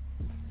all.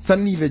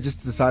 Suddenly they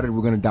just decided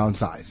we're going to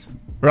downsize.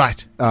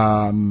 Right.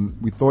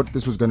 We thought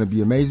this was going to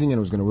be amazing and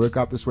it was going to work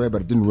out this way,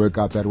 but it didn't work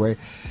out that way.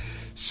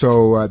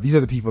 So these are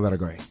the people that are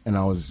going, and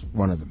I was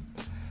one of them.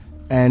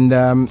 And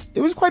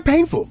it was quite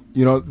painful,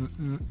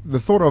 the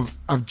thought of,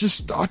 I've just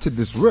started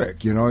this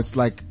work, it's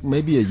like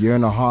maybe a year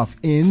and a half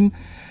in,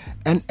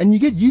 and you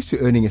get used to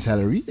earning a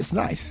salary. It's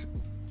nice,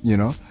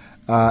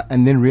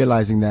 and then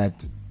realizing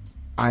that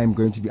I am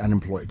going to be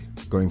unemployed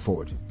going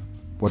forward.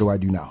 What do I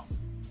do now?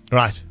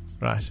 Right.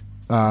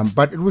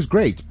 But it was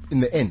great in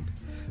the end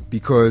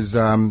because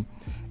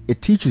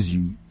it teaches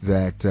you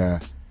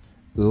that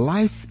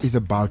life is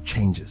about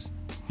changes.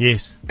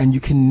 Yes. And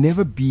you can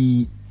never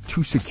be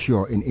too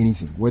secure in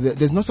anything.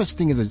 There's no such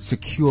thing as a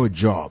secure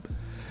job.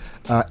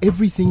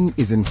 Everything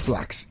is in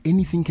flux.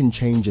 Anything can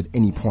change at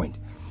any point.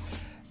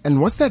 And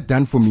what's that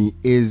done for me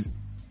is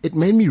it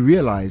made me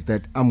realize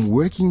that I'm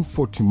working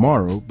for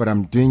tomorrow, but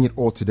I'm doing it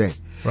all today.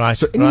 Right.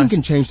 So anything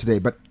can change today,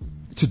 but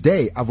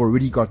today I've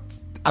already got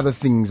other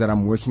things that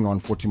I'm working on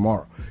for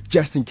tomorrow,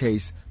 just in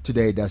case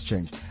today does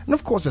change. And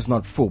of course, that's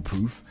not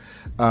foolproof.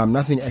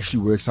 Nothing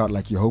actually works out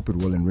like you hope it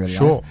will in real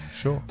life.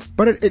 Sure.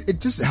 But it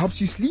just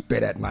helps you sleep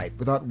better at night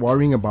without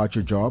worrying about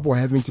your job or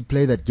having to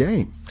play that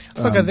game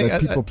Look, I think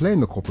that people play in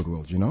the corporate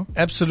world,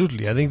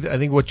 Absolutely. I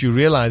think what you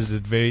realized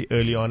it very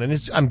early on,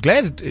 and I'm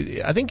glad.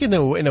 I think in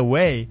a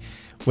way,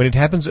 when it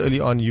happens early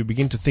on, you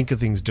begin to think of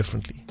things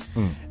differently.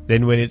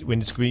 Then when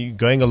it's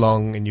going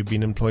along and you've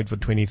been employed for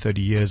 20,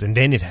 30 years, and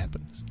then it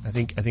happens. I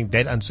think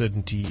that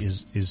uncertainty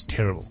is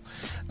terrible.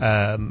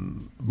 But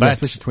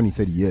especially 20,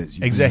 30 years.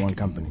 You've exactly. been in one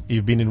company.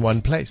 You've been in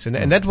one place.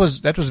 And that was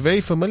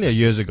very familiar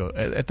years ago.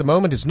 At the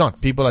moment, it's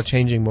not. People are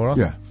changing more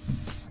often. Yeah.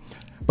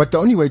 But the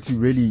only way to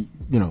really,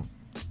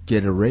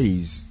 get a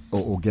raise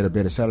or get a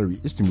better salary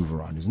is to move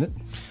around, isn't it?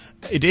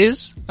 It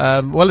is.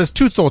 Well, there's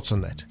two thoughts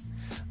on that.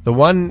 The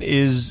one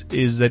is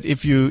that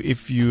if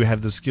you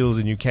have the skills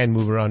and you can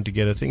move around to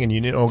get a thing, and you're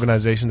in an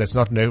organization that's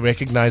not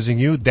recognizing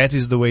you, that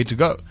is the way to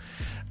go.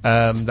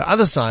 The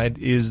other side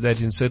is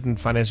that in certain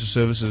financial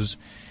services,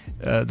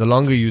 the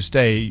longer you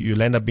stay,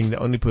 you'll end up being the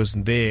only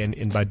person there,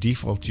 and by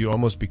default, you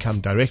almost become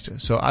director.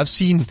 So I've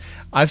seen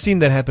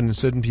that happen in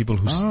certain people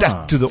who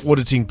stuck to the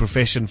auditing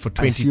profession for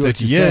 20,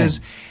 30 years.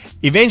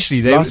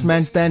 Eventually, they Last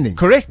man standing.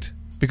 Correct.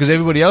 Because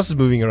everybody else is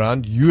moving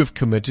around, you have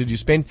committed, you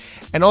spent,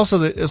 and also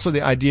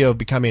the idea of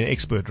becoming an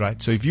expert,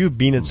 right? So if you've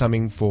been at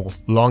something for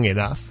long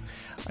enough,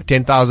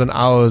 10,000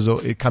 hours,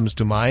 or it comes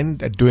to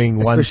mind, at doing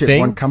one Especially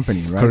thing. at one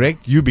company, right?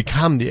 Correct. You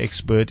become the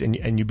expert,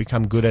 and you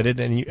become good at it,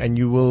 and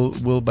you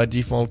will by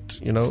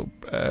default,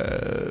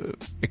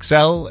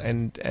 excel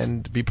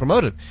and be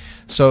promoted.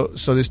 So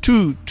there's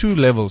two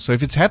levels. So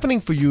if it's happening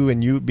for you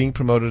and you being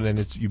promoted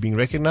and you being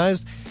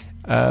recognized,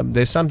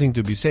 there's something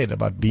to be said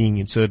about being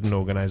in certain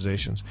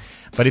organizations.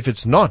 But if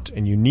it's not,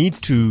 and you need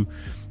to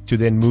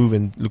then move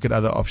and look at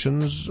other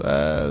options,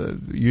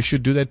 you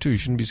should do that too. You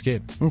shouldn't be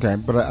scared. Okay,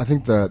 but I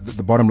think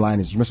the bottom line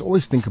is you must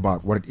always think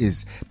about what it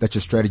is that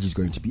your strategy is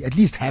going to be. At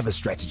least have a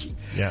strategy.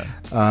 Yeah.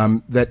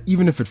 That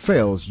even if it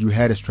fails, you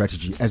had a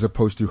strategy, as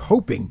opposed to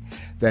hoping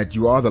that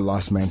you are the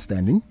last man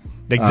standing.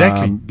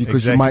 Exactly.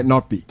 Because you might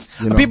not be.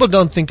 People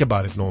don't think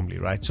about it normally,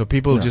 right? So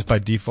people just by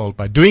default,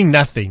 by doing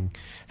nothing,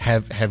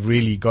 have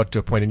really got to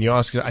a point. And you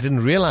ask, I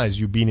didn't realize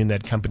you've been in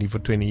that company for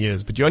 20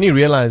 years. But you only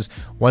realize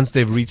once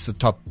they've reached the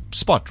top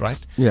spot, right?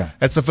 Yeah.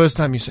 That's the first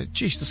time you say,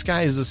 geez, this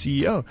guy is the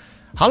CEO.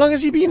 How long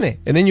has he been there?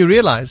 And then you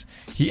realize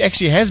he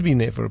actually has been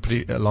there for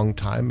a long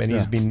time, and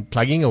he's been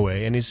plugging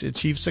away and he's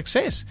achieved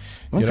success.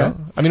 You know?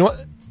 I mean,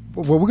 what?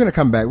 Well, we're going to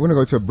come back. We're going to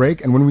go to a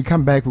break. And when we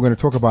come back, we're going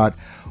to talk about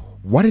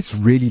what it's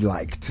really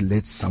like to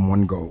let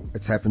someone go.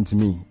 It's happened to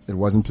me. It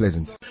wasn't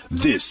pleasant.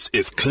 This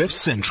is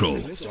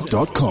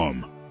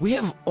CliffCentral.com. We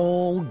have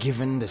all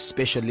given the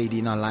special lady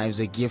in our lives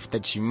a gift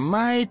that she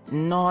might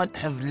not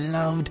have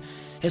loved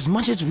as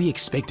much as we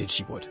expected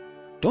she would.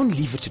 Don't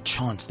leave it to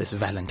chance this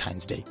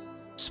Valentine's Day.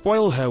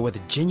 Spoil her with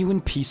a genuine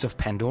piece of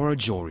Pandora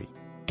jewelry,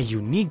 a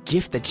unique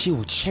gift that she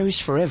will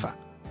cherish forever,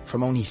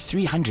 from only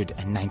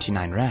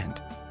 399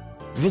 Rand.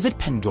 Visit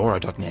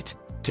Pandora.net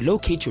to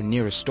locate your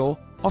nearest store,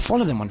 or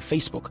follow them on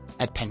Facebook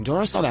at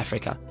Pandora South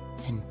Africa,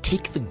 and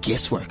take the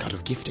guesswork out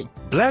of gifting.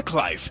 Black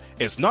life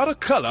is not a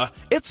color,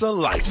 it's a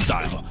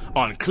lifestyle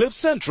on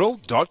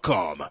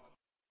CliffCentral.com.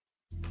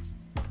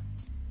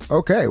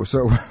 Okay,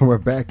 so we're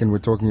back and we're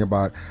talking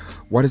about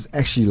what it's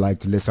actually like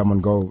to let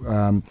someone go.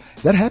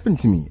 That happened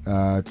to me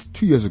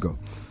 2 years ago.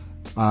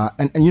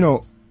 And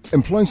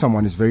employing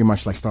someone is very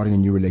much like starting a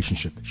new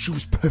relationship. She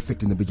was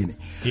perfect in the beginning.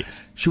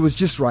 Yes. She was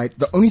just right.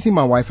 The only thing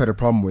my wife had a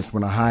problem with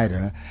when I hired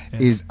her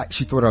is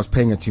she thought I was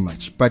paying her too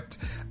much. But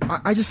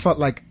I just felt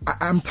like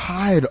I'm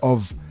tired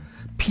of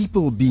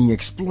people being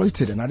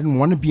exploited, and I didn't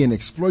want to be an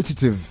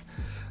exploitative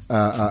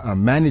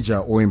manager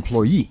or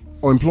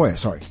employer,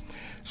 sorry.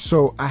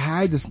 So I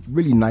hired this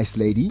really nice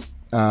lady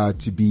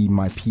to be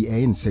my PA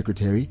and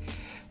secretary,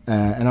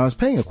 and I was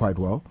paying her quite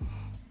well.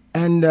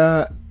 And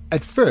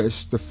at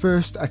first,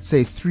 I'd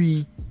say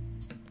 3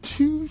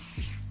 to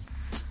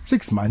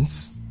 6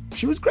 months,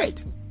 she was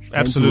great. She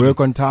Absolutely. went to work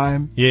on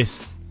time.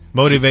 Yes.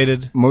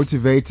 Motivated.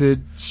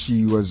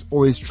 She was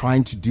always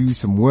trying to do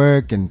some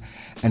work and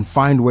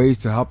find ways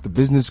to help the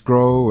business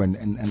grow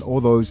and all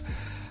those.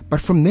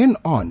 But from then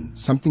on,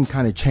 something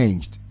kind of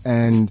changed,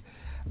 and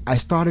I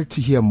started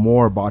to hear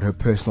more about her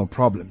personal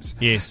problems.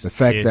 Yes. The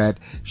fact that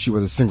she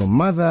was a single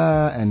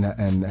mother and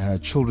her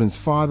children's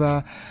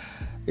father.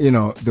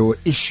 There were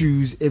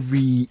issues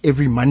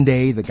every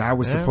Monday. The guy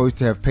was supposed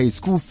to have paid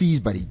school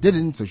fees, but he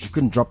didn't, so she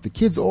couldn't drop the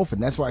kids off,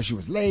 and that's why she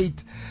was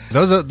late.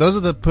 Those are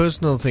the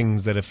personal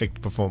things that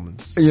affect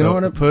performance.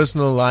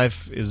 Personal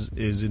life is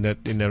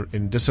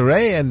in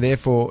disarray, and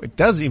therefore it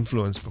does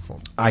influence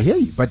performance. I hear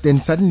you, but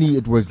then suddenly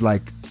it was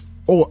like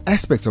all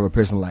aspects of her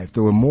personal life.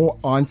 There were more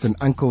aunts and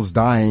uncles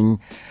dying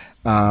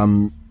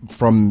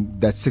from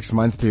that 6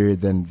 month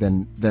period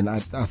than I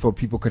thought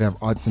people could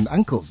have aunts and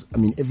uncles. I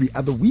mean, every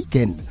other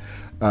weekend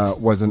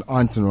was an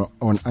aunt or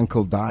an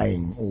uncle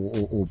dying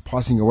or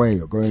passing away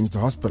or going into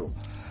hospital.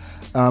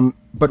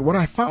 But what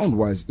I found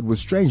was it was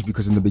strange,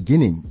 because in the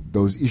beginning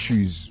those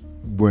issues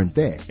weren't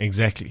there.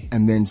 Exactly.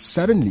 And then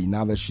suddenly,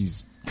 now that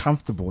she's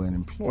comfortable and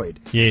employed,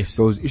 yes,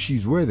 those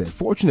issues were there.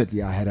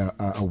 Fortunately, I had a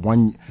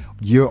 1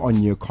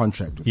 year-on-year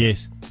contract with her.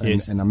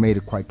 And I made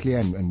it quite clear,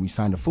 and we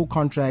signed a full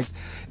contract.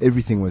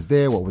 Everything was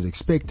there, what was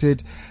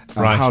expected,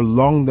 how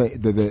long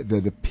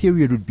the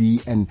period would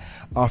be, and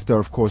after,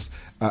 of course,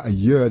 a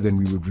year, then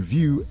we would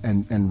review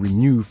and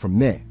renew from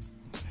there.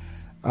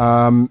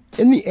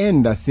 In the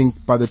end, I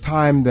think by the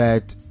time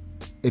that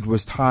it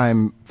was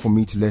time for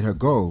me to let her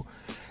go,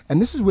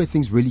 and this is where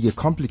things really get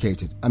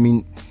complicated. I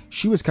mean,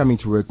 she was coming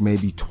to work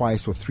maybe 2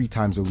 or 3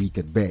 times a week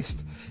at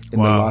best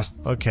in the last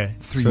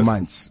 3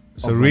 months.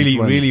 So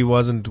really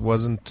wasn't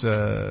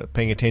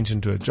paying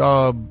attention to her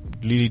job,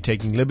 really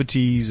taking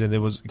liberties, and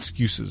there was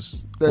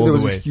excuses. There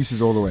was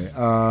excuses all the way.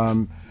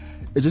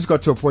 It just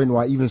got to a point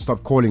where I even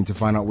stopped calling to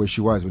find out where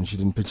she was when she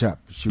didn't pitch up.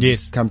 She would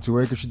just come to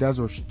work if she does,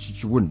 or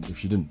she wouldn't if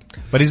she didn't.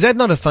 But is that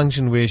not a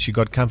function where she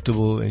got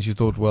comfortable and she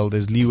thought, well,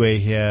 there's leeway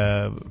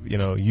here?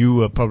 You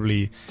were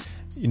probably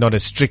not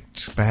as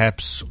strict,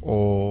 perhaps,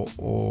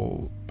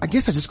 or I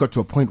guess I just got to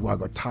a point where I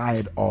got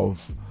tired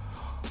of,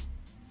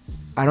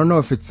 I don't know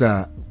if it's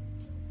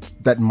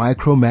that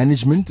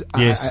micromanagement.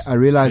 Yes. I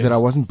realized that I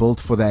wasn't built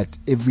for that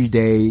every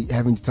day,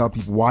 having to tell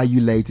people why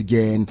you late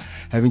again,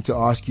 having to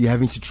ask you,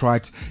 having to try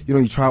to,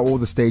 you try all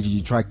the stages.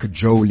 You try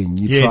cajoling,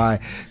 you try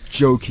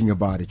joking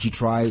about it, you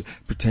try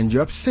pretend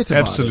you're upset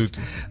about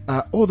Absolutely.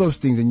 it. All those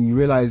things, and you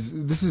realize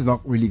this is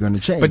not really going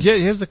to change. But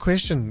here's the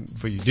question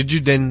for you. Did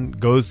you then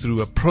go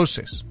through a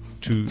process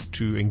to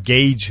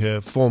engage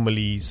her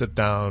formally, sit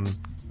down,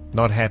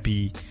 not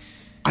happy?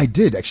 I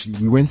did, actually.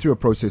 We went through a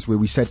process where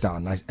we sat down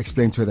and I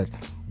explained to her that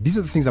these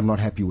are the things I'm not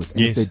happy with.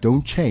 And if they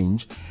don't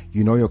change,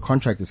 your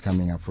contract is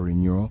coming up for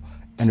renewal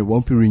and it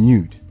won't be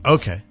renewed.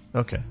 Okay.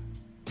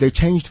 They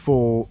changed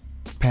for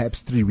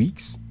perhaps 3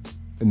 weeks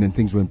and then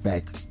things went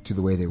back to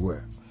the way they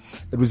were.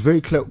 It was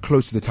very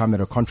close to the time that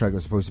her contract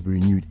was supposed to be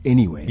renewed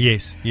anyway.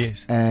 Yes.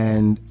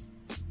 And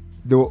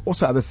there were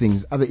also other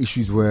things, other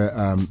issues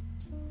where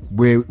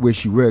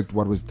she worked,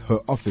 what was her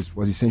office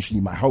was essentially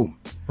my home.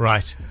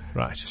 Right.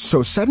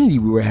 So suddenly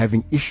we were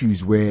having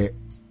issues where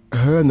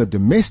her and the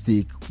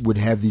domestic would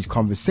have these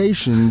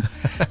conversations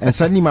and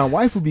suddenly my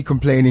wife would be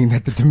complaining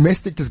that the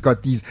domestic has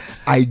got these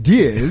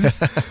ideas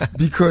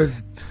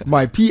because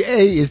my PA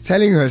is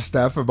telling her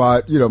stuff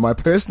about, my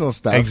personal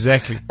stuff.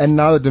 Exactly. And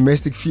now the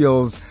domestic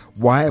feels,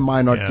 why am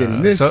I not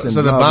getting this? So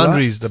the blah,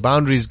 the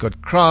boundaries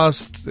got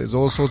crossed. There's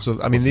all sorts of,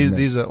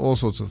 these are all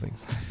sorts of things.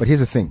 But here's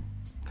the thing.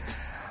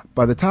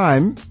 By the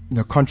time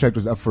the contract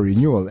was up for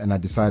renewal and I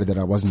decided that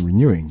I wasn't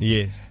renewing,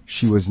 yes,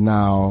 she was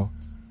now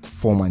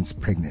 4 months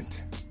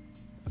pregnant.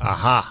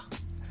 Aha.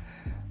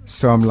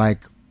 So I'm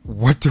like,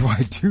 what do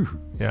I do?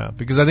 Yeah,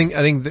 because I think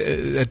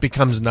it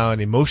becomes now an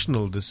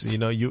emotional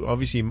decision. You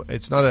obviously,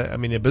 it's not a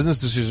business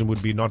decision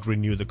would be not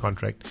renew the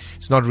contract.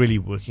 It's not really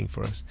working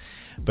for us.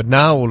 But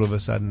now all of a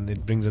sudden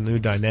it brings a new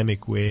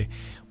dynamic where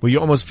you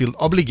almost feel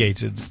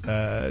obligated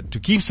to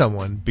keep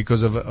someone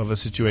because of a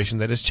situation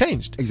that has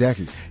changed.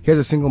 Exactly. Here's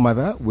a single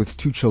mother with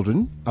 2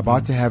 children,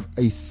 about to have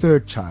a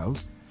 3rd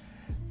child,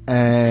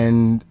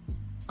 and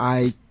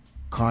I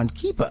can't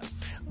keep her.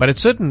 But at a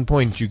certain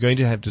point, you're going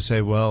to have to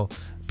say, well,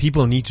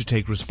 people need to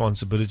take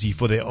responsibility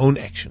for their own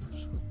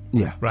actions.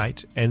 Yeah.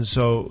 Right. And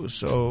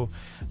so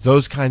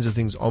those kinds of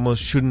things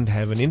almost shouldn't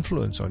have an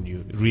influence on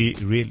you,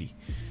 really.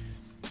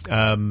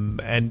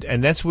 And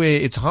that's where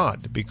it's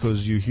hard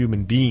because you're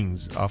human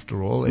beings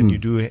after all, and you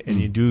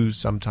do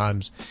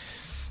sometimes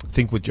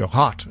think with your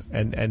heart,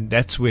 and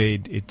that's where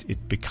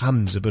it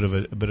becomes a bit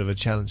of a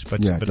challenge.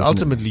 But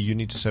ultimately you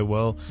need to say,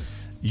 well,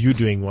 you're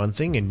doing one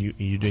thing and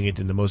you're doing it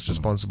in the most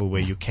responsible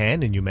way you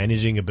can, and you're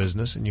managing a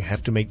business and you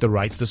have to make the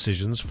right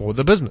decisions for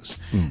the business.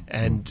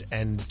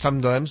 And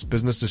sometimes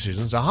business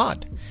decisions are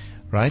hard.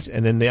 Right.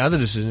 And then the other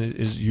decision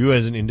is you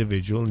as an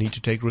individual need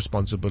to take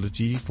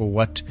responsibility for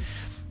what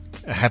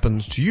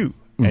happens to you.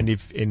 And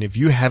if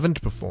you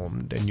haven't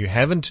performed and you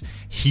haven't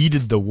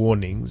heeded the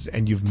warnings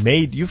and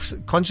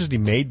you've consciously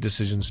made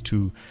decisions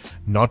to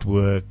not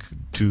work,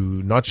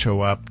 to not show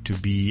up, to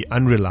be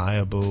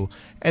unreliable,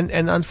 and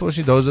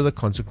unfortunately those are the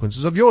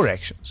consequences of your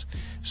actions.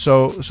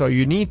 So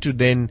you need to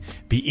then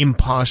be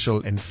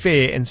impartial and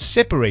fair and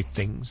separate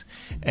things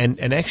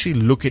and actually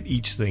look at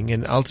each thing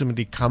and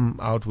ultimately come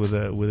out with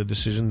a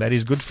decision that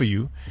is good for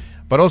you,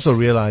 but also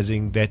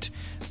realizing that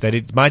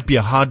it might be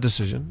a hard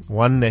decision,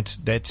 one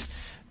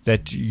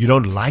that you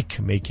don't like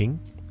making.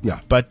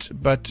 Yeah. But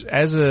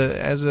as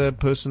a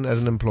person,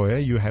 as an employer,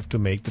 you have to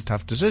make the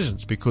tough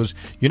decisions because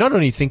you're not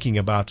only thinking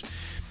about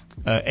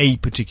a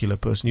particular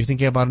person, you're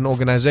thinking about an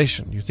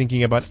organization, you're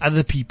thinking about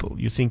other people,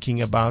 you're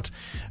thinking about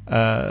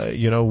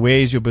where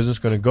is your business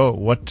going to go,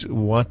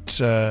 what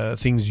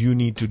things you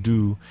need to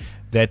do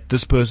that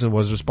this person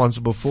was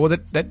responsible for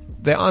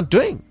that they aren't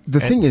doing. The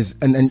thing is,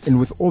 and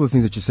with all the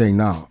things that you're saying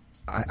now,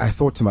 I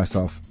thought to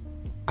myself,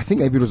 I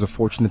think maybe it was a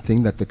fortunate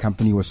thing that the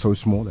company was so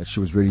small that she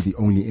was really the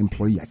only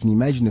employee. I can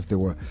imagine if there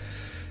were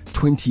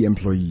 20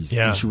 employees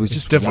and she was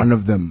just different. one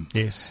of them.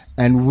 Yes.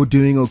 And we were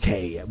doing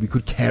okay. We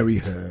could carry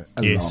her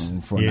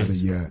along for another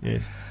year.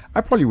 Yes.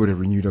 I probably would have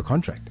renewed her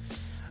contract.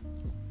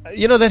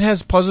 That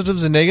has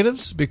positives and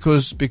negatives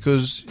because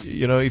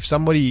if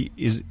somebody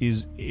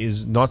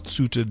is not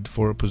suited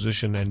for a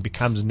position and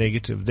becomes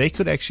negative, they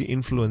could actually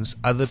influence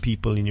other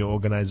people in your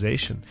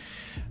organization.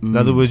 In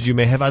other words, you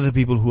may have other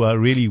people who are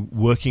really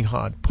working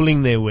hard,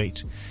 pulling their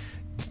weight,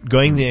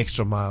 going the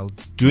extra mile,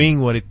 doing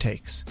what it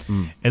takes.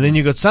 And then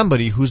you got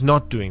somebody who's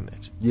not doing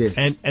that.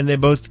 Yes. And they're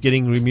both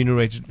getting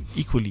remunerated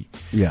equally.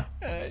 Yeah.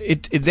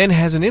 It then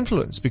has an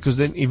influence because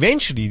then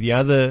eventually the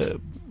other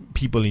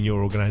people in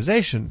your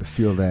organization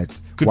feel that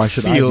why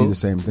should I do the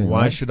same thing?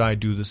 Why should I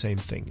do the same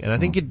thing? And I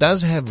think it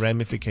does have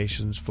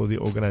ramifications for the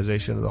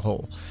organization as a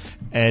whole.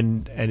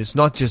 And it's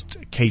not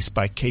just case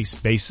by case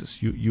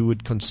basis. You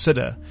would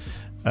consider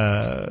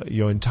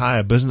your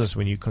entire business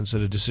when you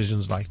consider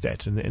decisions like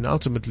that. And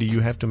ultimately you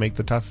have to make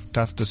the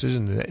tough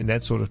decision in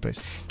that sort of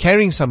place.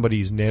 Carrying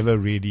somebody is never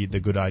really the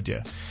good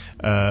idea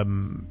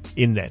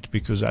in that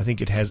because I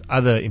think it has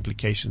other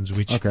implications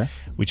which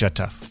are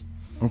tough.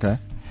 Okay.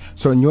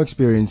 So in your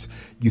experience,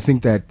 you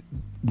think that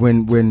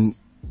when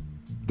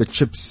the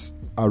chips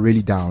are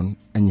really down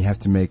and you have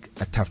to make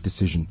a tough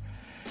decision,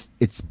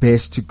 it's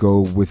best to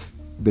go with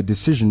the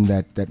decision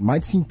that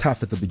might seem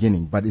tough at the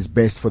beginning, but is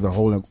best for the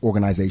whole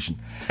organization.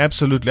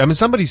 Absolutely. I mean,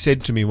 somebody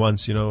said to me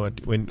once,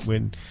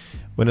 when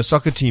a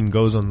soccer team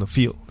goes on the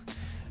field,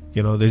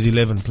 there's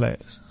 11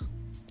 players,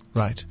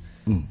 right?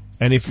 Mm.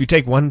 And if you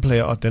take one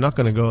player out, they're not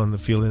going to go on the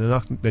field,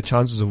 and their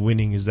chances of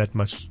winning is that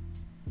much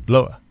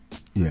lower.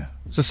 Yeah.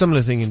 It's a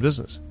similar thing in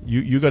business.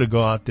 You got to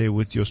go out there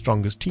with your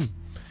strongest team.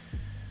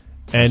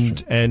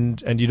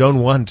 And you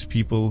don't want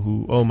people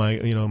who,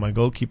 my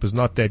goalkeeper's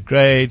not that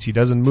great. He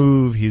doesn't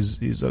move.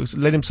 He's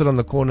let him sit on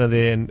the corner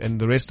there, and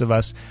the rest of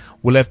us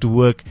will have to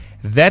work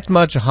that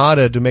much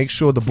harder to make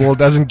sure the ball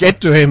doesn't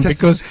get to him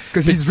because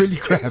he's really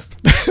crap.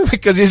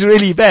 Because he's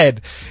really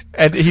bad,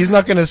 and he's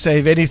not going to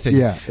save anything.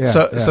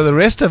 So the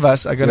rest of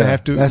us are going to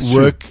have to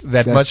work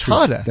that much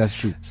harder. That's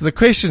true. So the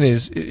question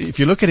is, if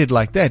you look at it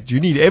like that, you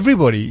need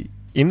everybody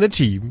in the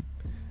team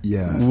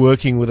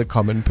working with a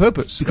common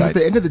purpose. Because at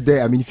the end of the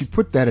day, I mean, if you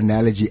put that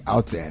analogy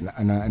out there,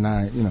 and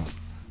I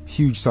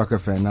huge soccer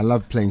fan, I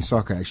love playing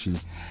soccer actually.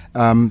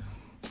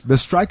 The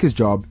striker's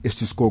job is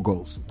to score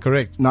goals.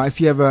 Correct. Now, if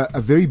you have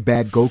a very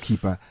bad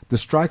goalkeeper, the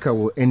striker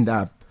will end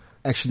up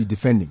actually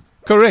defending.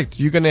 Correct.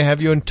 You're going to have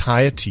your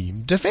entire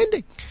team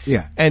defending.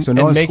 Yeah. And, so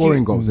no one's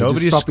scoring goals.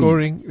 Nobody's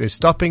scoring. They're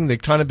stopping. They're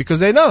trying to, because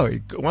they know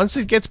once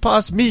it gets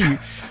past me,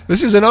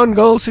 this is an own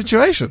goal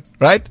situation,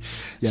 right?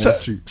 Yeah,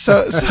 that's true.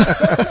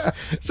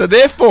 So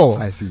therefore,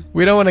 I see.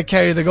 We don't want to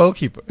carry the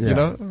goalkeeper,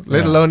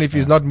 let alone if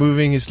he's not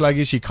moving, he's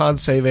sluggish, he can't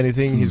save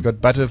anything, he's got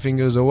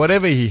butterfingers or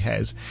whatever he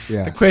has.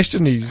 Yeah. The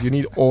question is, you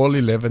need all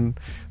 11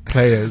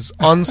 players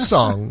on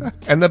song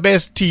and the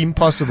best team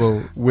possible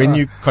when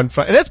you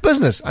confront. And that's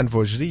business,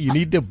 unfortunately. You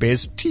need the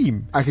best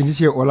team. I can just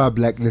hear all our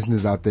black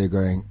listeners out there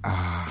going,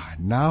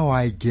 now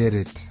I get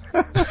it.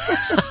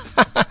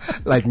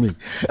 Like me.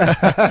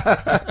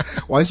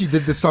 Once you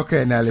did the soccer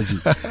analogy.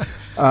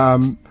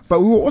 But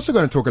we were also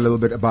going to talk a little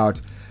bit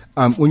about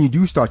when you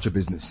do start your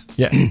business.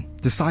 Yeah.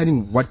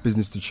 Deciding what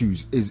business to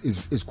choose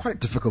is quite a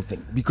difficult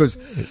thing, because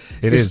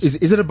it is.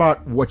 Is it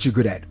about what you're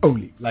good at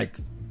only? Like,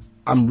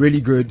 I'm really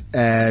good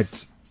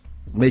at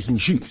making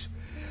shoes,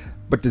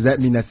 but does that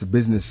mean that's the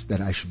business that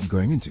I should be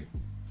going into?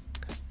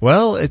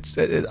 Well,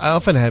 I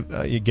often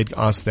have you get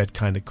asked that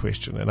kind of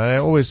question, and I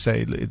always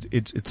say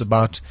it's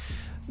about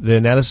the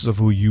analysis of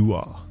who you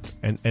are,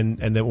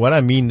 and what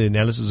I mean the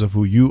analysis of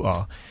who you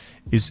are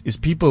is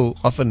people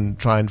often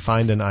try and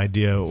find an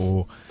idea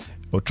or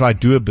try to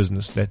do a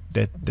business that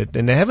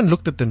and they haven't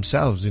looked at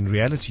themselves in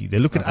reality. They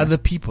look at other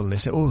people and they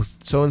say, oh,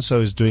 so and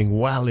so is doing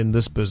well in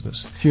this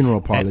business.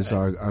 Funeral parlors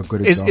are a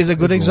good example. Is a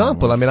good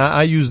example. I mean,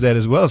 I use that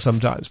as well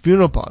sometimes.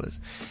 Funeral parlors.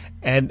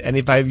 And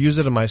if I use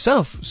it on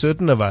myself,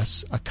 certain of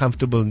us are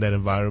comfortable in that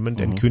environment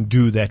and can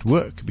do that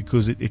work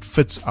because it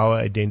fits our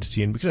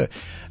identity. And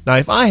now,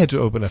 if I had to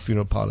open a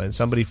funeral parlor and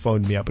somebody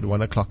phoned me up at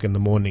 1 o'clock in the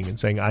morning and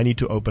saying, I need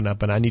to open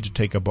up and I need to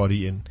take a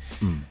body in,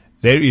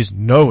 there is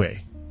no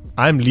way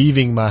I'm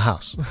leaving my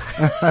house.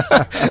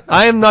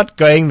 I am not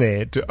going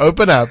there to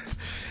open up.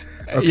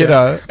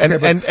 So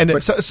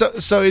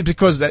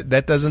because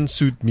that doesn't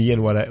suit me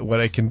and what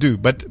I can do.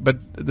 But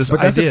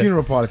that's a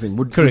funeral parlor thing.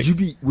 Would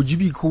you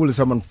be cool if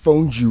someone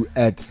phoned you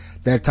at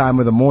that time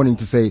of the morning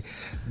to say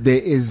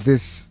there is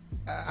this,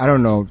 I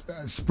don't know,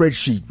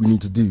 spreadsheet we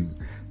need to do?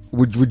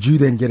 Would you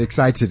then get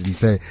excited and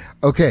say,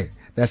 okay,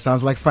 that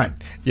sounds like fun?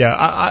 Yeah,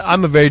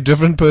 I'm a very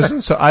different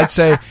person, so I'd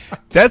say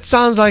that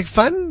sounds like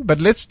fun, but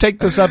let's take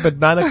this up at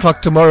 9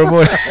 o'clock tomorrow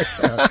morning.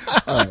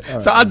 All right.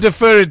 So I'd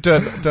defer it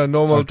to a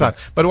normal time.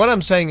 But what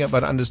I'm saying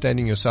about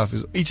understanding yourself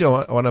is each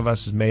one of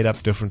us is made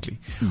up differently.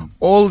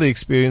 All the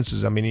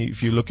experiences, I mean,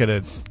 if you look at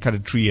cut a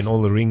tree and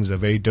all the rings are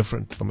very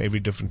different from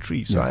every different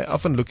tree. So I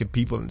often look at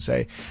people and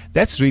say,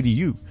 that's really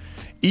you.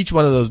 Each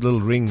one of those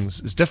little rings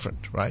is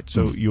different, right?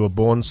 So you were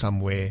born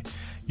somewhere.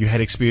 You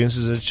had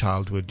experiences as a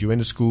childhood. You went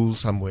to school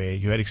somewhere.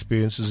 You had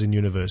experiences in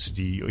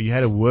university, or you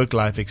had a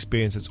work-life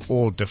experience. It's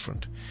all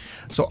different.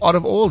 So out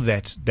of all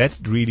that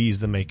really is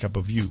the makeup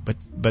of you.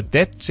 But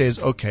that says,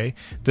 okay,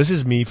 this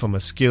is me from a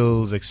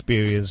skills,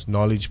 experience,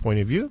 knowledge point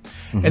of view.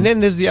 And then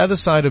there's the other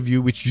side of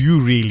you, which you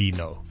really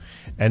know.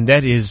 And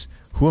that is,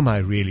 who am I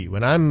really?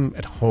 When I'm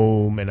at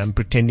home and I'm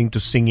pretending to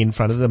sing in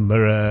front of the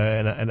mirror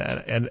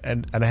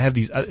and I have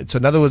these, so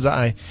in other words,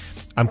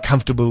 I'm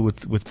comfortable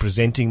with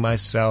presenting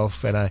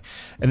myself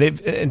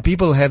and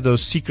people have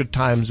those secret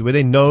times where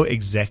they know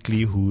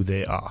exactly who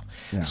they are.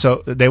 Yeah.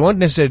 So they won't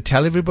necessarily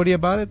tell everybody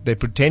about it. They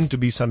pretend to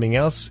be something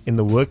else in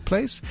the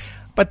workplace,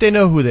 but they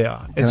know who they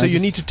are. And so you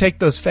need to take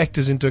those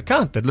factors into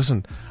account that,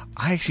 listen,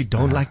 I actually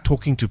don't like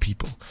talking to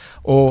people,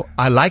 or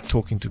I like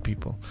talking to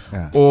people,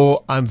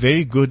 or I'm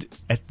very good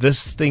at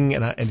this thing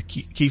and it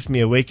keeps me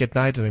awake at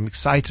night and I'm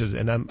excited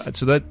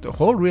so that the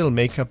whole real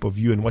makeup of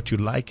you and what you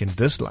like and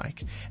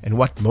dislike and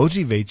what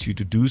motivates you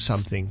to do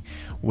something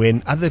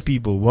when other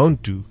people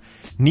won't do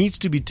needs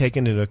to be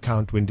taken into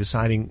account when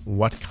deciding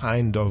what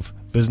kind of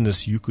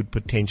business you could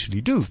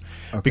potentially do.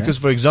 Okay. Because,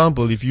 for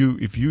example, if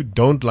you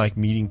don't like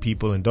meeting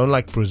people and don't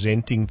like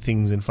presenting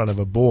things in front of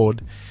a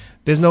board,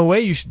 there's no way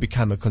you should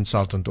become a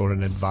consultant or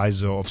an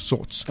advisor of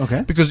sorts.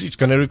 Okay. Because it's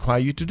going to require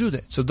you to do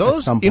that. So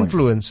those some point.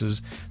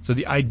 influences, so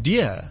the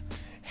idea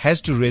has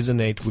to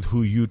resonate with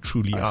who you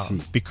truly are. see.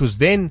 Because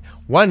then,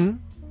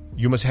 one,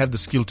 you must have the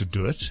skill to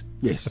do it.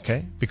 Yes.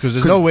 Okay? Because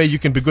there's no way you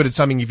can be good at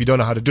something if you don't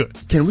know how to do it.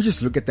 Can we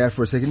just look at that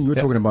for a second? You were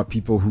talking about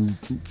people who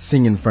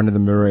sing in front of the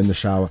mirror in the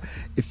shower.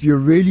 If you're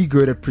really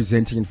good at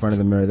presenting in front of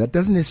the mirror, that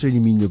doesn't necessarily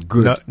mean you're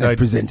good at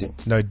presenting.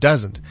 No, it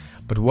doesn't.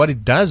 But what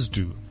it does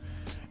do,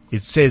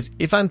 it says,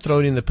 if I'm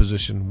thrown in the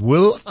position,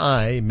 will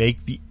I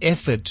make the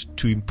effort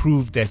to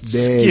improve that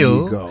There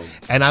skill? you go.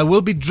 And I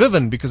will be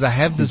driven because I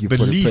have this you put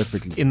it belief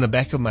perfectly. in the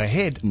back of my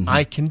head,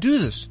 I can do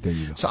this. There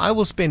you go. So I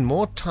will spend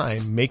more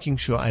time making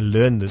sure I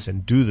learn this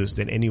and do this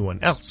than anyone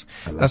else.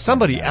 Now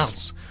somebody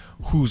else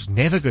who's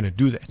never going to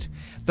do that,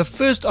 the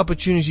first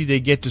opportunity they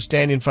get to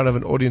stand in front of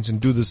an audience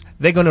and do this,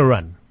 they're going to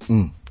run.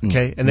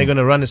 Okay? And they're going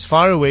to run as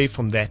far away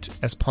from that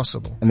as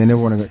possible. And they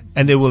never want to go.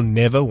 And they will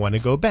never want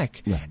to go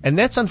back. Yeah. And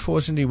that's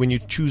unfortunately when you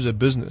choose a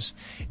business,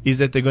 is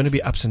that they're going to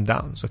be ups and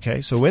downs.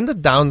 Okay. So when the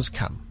downs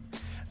come,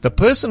 the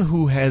person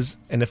who has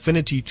an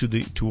affinity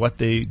to what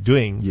they're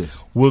doing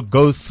Yes. will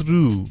go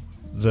through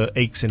the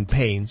aches and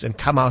pains and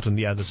come out on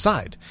the other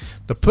side.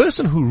 The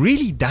person who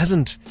really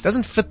doesn't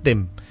fit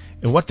them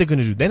and what they're going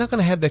to do, they're not going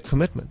to have that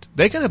commitment.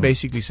 They're going to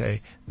basically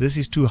say, this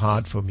is too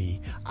hard for me.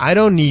 I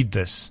don't need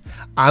this.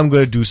 I'm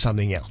going to do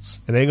something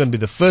else. And they're going to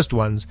be the first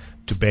ones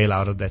to bail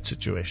out of that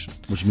situation.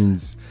 Which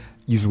means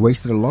you've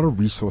wasted a lot of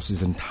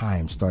resources and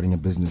time starting a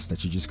business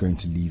that you're just going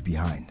to leave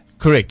behind.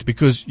 Correct,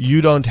 because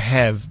you don't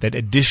have that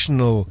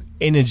additional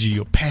energy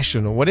or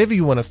passion or whatever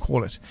you want to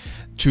call it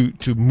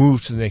to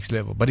move to the next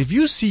level. But if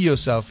you see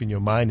yourself in your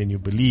mind and you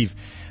believe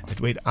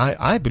that, wait,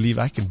 I believe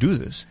I can do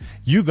this,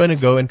 you're going to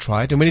go and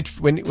try it. And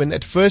when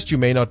at first you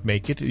may not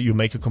make it, you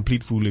make a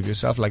complete fool of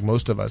yourself, like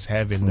most of us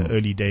have in the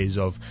early days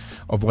of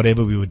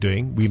whatever we were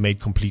doing. We made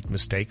complete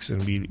mistakes,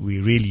 and we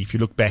really, if you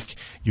look back,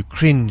 you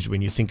cringe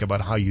when you think about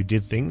how you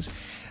did things.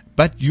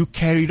 But you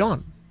carried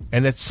on.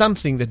 And that's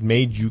something that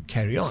made you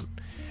carry on.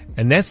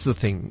 And that's the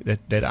thing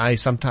that I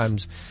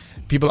sometimes,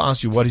 people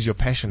ask you, what is your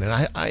passion?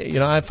 And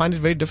I find it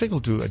very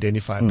difficult to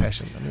identify a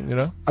passion. I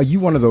mean, Are you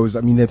one of those?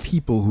 I mean, there are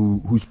people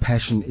whose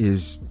passion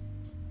is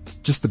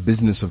just the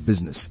business of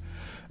business.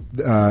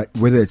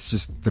 Whether it's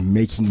just the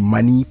making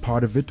money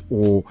part of it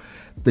or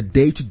the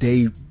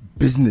day-to-day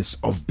business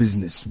of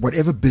business,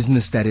 whatever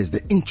business that is,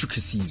 the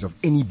intricacies of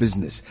any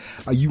business.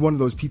 Are you one of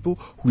those people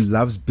who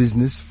loves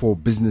business for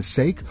business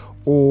sake,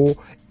 or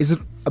is it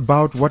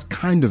about what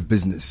kind of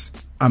business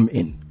I'm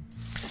in?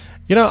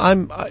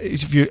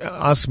 If you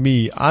ask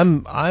me,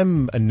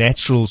 I'm a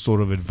natural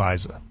sort of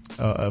advisor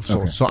of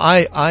sorts. Okay. So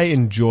I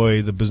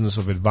enjoy the business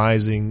of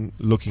advising.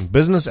 Looking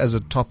business as a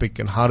topic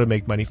and how to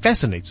make money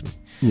fascinates me.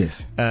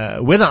 Yes.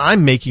 Whether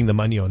I'm making the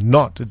money or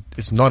not,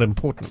 it's not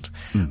important.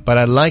 But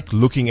I like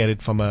looking at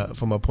it from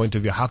a point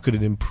of view. How could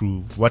it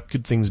improve? What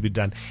could things be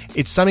done?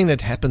 It's something that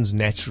happens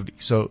naturally.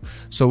 So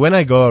when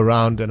I go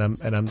around and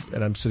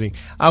I'm sitting,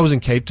 I was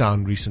in Cape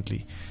Town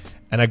recently.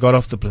 And I got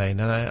off the plane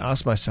and I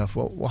asked myself,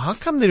 well, how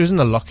come there isn't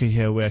a locker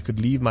here where I could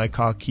leave my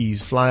car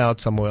keys, fly out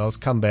somewhere else,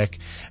 come back,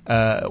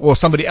 or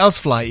somebody else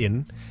fly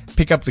in,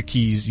 pick up the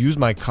keys, use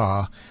my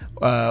car,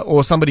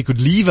 or somebody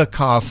could leave a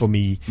car for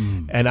me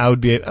and I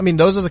would be,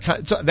 those are the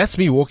kind, so that's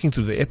me walking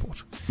through the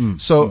airport.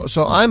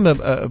 So I'm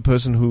a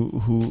person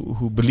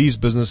who believes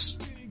business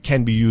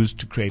can be used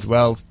to create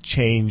wealth,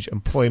 change,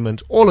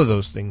 employment, all of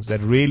those things that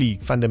really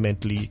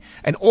fundamentally,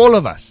 and all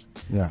of us,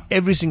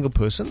 every single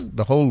person,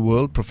 the whole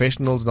world,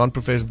 professionals,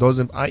 non-professionals, those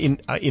are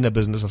in a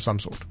business of some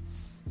sort,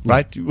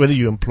 right? Whether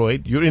you're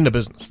employed, you're in a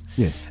business.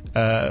 Yes.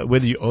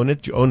 Whether you own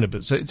it, you own a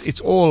business. So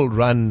it's all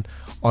run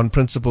on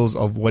principles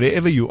of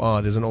whatever you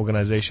are, there's an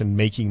organization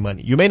making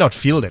money. You may not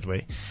feel that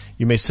way.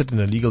 You may sit in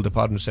a legal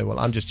department and say, well,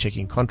 I'm just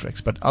checking contracts.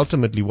 But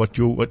ultimately what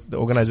the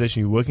organization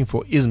you're working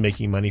for is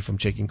making money from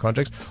checking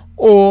contracts,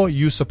 or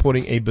you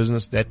supporting a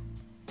business that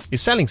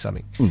is selling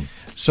something.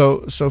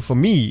 So for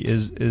me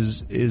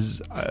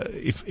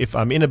if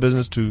I'm in a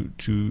business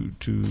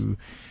to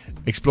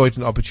exploit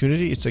an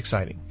opportunity, it's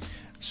exciting.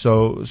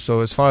 So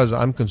as far as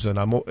I'm concerned,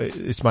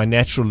 it's my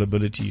natural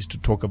abilities to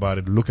talk about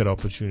it, look at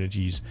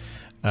opportunities,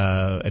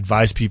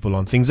 advise people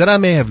on things that I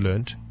may have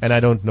learned, and I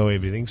don't know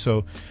everything.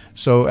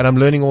 And I'm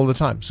learning all the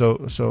time.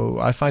 So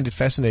I find it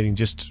fascinating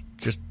just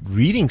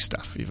reading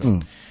stuff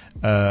even,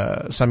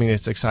 something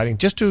that's exciting,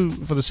 just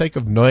for the sake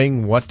of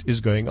knowing what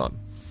is going on.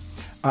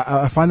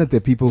 I find that there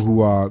are people who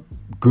are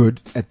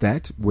good at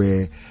that,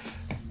 where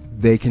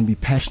they can be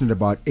passionate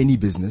about any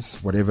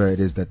business, whatever it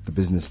is that the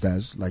business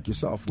does, like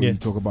yourself, when you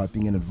talk about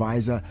being an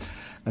advisor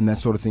and that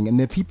sort of thing. And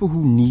there are people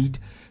who need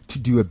to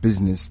do a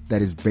business that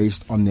is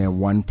based on their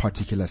one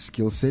particular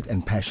skill set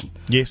and passion.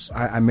 Yes.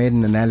 I made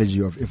an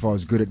analogy of if I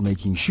was good at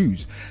making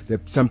shoes, there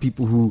are some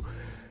people who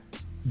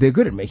they're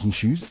good at making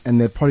shoes, and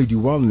they'd probably do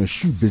well in a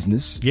shoe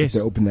business if Yes. they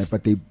open that,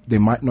 but they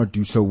might not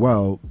do so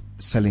well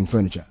selling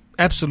furniture.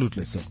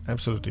 Absolutely, Let's say.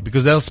 absolutely,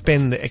 because they'll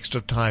spend the extra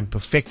time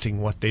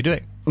perfecting what they're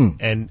doing,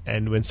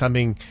 and when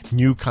something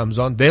new comes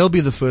on, they'll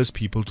be the first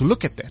people to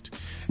look at that,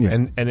 Yeah.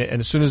 and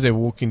as soon as they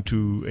walk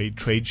into a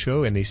trade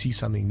show and they see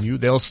something new,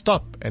 they'll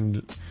stop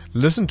and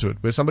listen to it,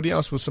 where somebody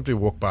else will simply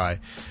walk by,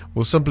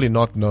 will simply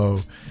not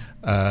know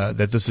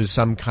that this is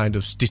some kind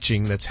of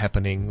stitching that's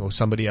happening, or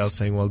somebody else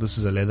saying, well, this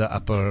is a leather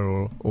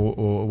upper,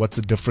 or what's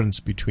the difference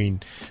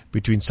between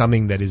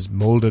something that is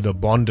molded or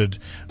bonded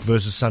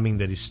versus something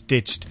that is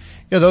stitched.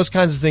 Those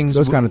kinds of things.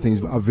 Those kind of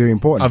things are very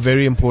important. Are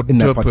very important in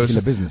to that a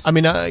particular person. business. I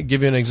mean, I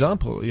give you an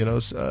example.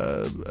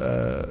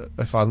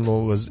 My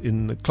father-in-law was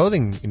in the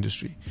clothing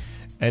industry,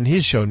 and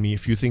he's shown me a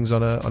few things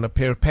on a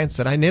pair of pants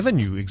that I never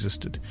knew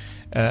existed.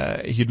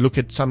 He'd look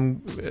at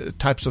some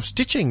types of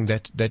stitching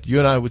that you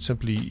and I would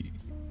simply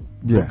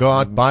go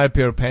out, buy a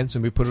pair of pants,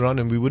 and we put it on,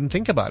 and we wouldn't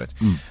think about it.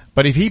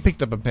 But if he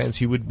picked up a pants,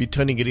 he would be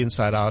turning it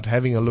inside out,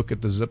 having a look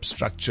at the zip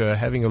structure,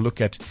 having a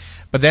look at.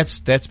 But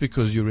that's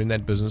because you're in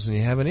that business and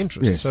you have an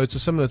interest. Yes. So it's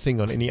a similar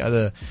thing on any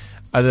other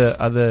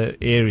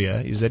area.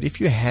 Is that if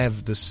you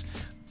have this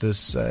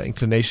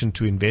inclination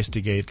to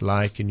investigate,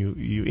 and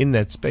you in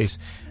that space,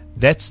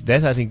 that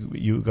I think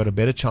you got a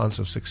better chance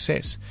of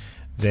success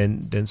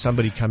than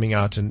somebody coming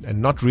out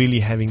and not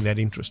really having that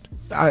interest.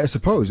 I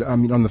suppose. I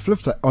mean, on the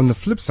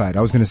flip side,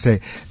 I was going to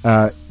say,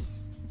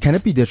 can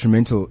it be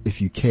detrimental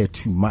if you care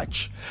too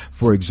much?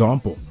 For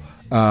example,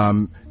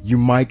 you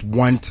might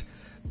want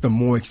the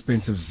more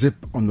expensive zip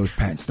on those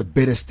pants, the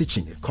better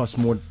stitching. It costs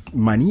more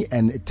money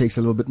and it takes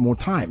a little bit more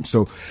time.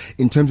 So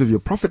in terms of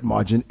your profit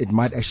margin, it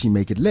might actually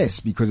make it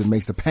less because it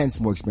makes the pants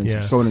more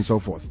expensive, so on and so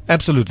forth.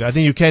 Absolutely. I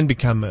think you can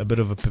become a bit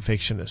of a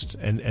perfectionist,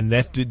 and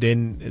that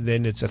then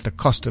it's at the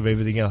cost of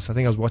everything else. I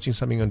think I was watching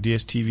something on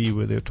DSTV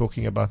where they were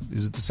talking about,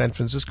 is it the San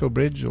Francisco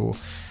Bridge, or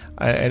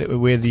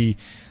where the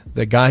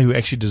guy who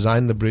actually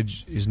designed the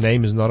bridge, his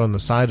name is not on the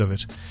side of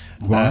it.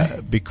 Why?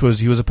 Because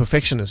he was a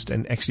perfectionist,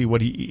 and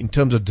actually in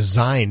terms of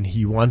design,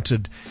 he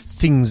wanted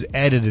things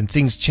added and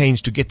things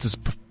changed to get this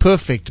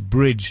perfect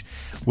bridge,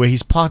 where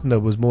his partner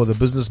was more the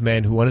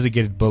businessman who wanted to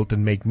get it built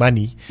and make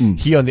money.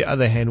 He, on the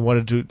other hand,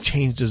 wanted to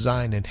change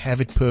design and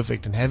have it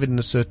perfect and have it in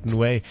a certain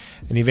way,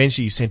 and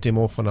eventually he sent him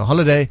off on a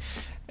holiday,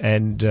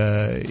 and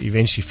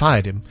eventually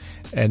fired him.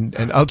 And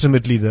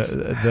ultimately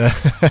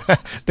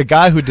the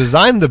guy who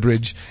designed the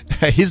bridge,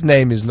 his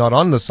name is not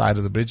on the side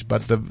of the bridge,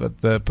 but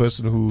the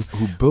person who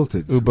built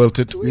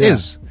it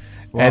is.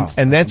 Wow.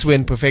 And that's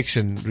when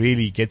perfection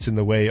really gets in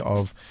the way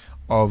of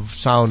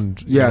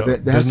sound. Yeah, there has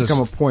to business. come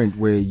a point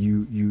where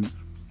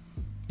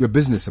you're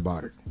business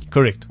about it.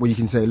 Correct. Where you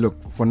can say,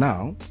 look, for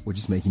now, we're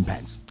just making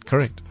pants.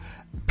 Correct.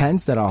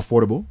 Pants that are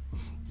affordable,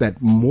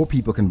 that more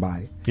people can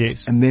buy.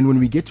 Yes. And then when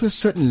we get to a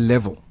certain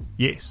level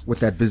Yes. with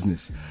that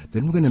business,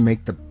 then we're going to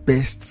make the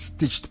best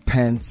stitched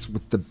pants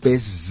with the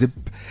best zip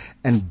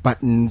and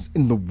buttons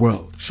in the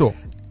world. Sure.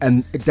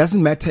 And it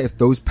doesn't matter if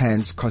those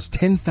pants cost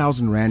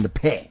 10,000 Rand a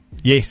pair.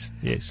 Yes.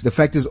 Yes. The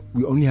fact is,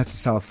 we only have to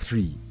sell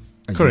 3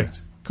 a Correct.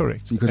 year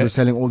Correct. because we're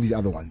selling all these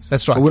other ones.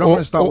 That's right. But we don't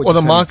want to start with or the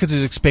selling- market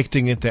is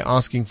expecting it, they're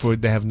asking for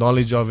it, they have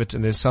knowledge of it,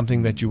 and there's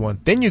something that you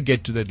want. Then you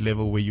get to that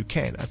level where you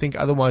can. I think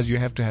otherwise you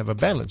have to have a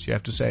balance. You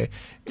have to say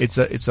it's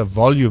a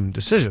volume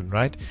decision,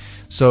 right?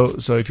 So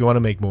if you want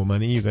to make more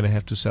money, you're going to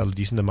have to sell a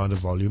decent amount of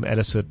volume at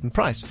a certain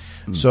price.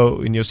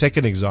 So in your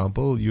second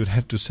example, you'd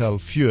have to sell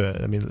fewer.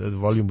 I mean, the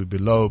volume would be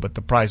low, but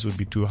the price would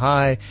be too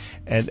high,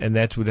 and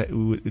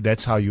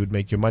that's how you would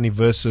make your money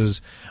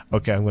versus,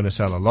 okay, I'm going to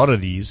sell a lot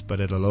of these, but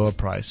at a lower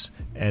price,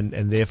 and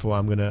therefore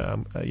I'm going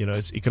to,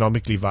 it's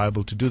economically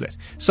viable to do that.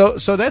 So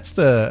that's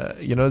there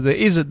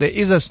is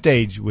a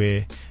stage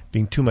where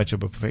being too much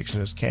of a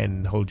perfectionist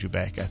can hold you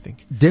back, I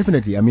think.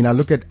 Definitely. I mean, I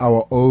look at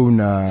our own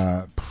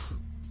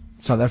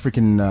South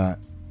African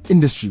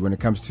industry when it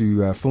comes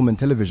to film and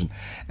television,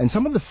 and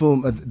some of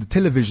the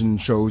television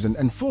shows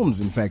and films,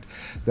 in fact,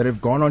 that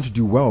have gone on to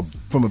do well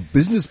from a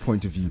business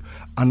point of view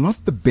are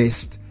not the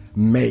best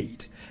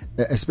made,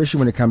 especially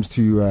when it comes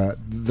to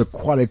the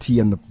quality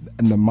and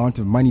the amount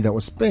of money that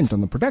was spent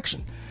on the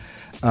production.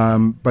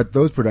 But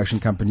those production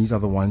companies are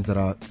the ones that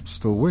are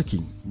still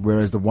working,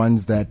 whereas the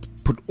ones that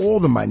put all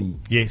the money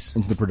Yes.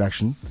 into the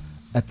production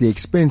at the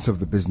expense of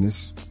the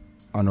business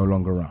are no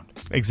longer around.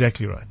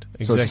 Exactly right.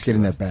 So it's just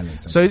getting that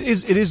balance. So it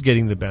is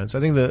getting the balance. I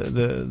think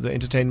the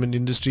entertainment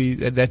industry,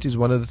 that is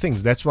one of the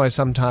things. That's why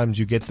sometimes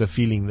you get the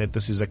feeling that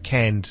this is a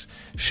canned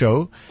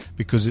show,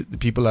 because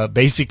people are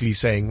basically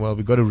saying, well,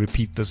 we've got to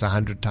repeat this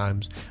 100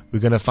 times. We're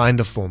going to find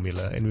a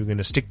formula, and we're going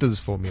to stick to this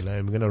formula,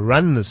 and we're going to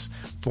run this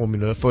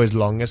formula for as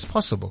long as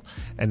possible.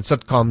 And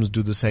sitcoms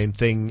do the same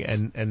thing,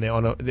 and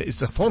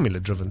it's a formula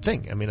driven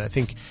thing. I mean, I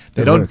think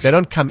they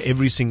don't come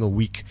every single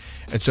week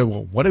and say,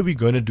 well, what are we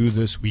going to do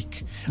this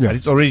week? Yeah. But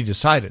it's already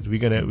decided. We're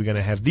going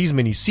going to have these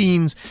many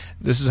scenes.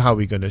 This is how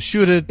we're going to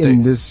shoot it.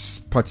 In this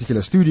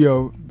particular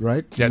studio,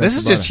 right? Yeah, this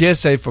is just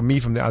hearsay from me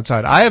from the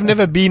outside. I have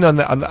never been on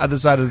the other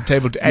side of the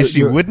table to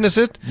actually witness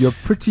it. You're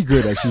pretty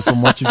good, actually,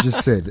 from what you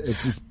just said.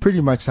 It's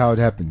pretty much how it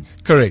happens.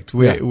 Correct.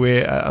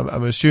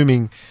 I'm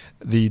assuming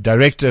the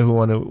director who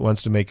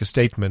wants to make a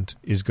statement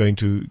is going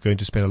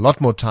to spend a lot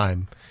more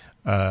time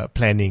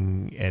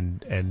planning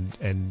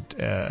and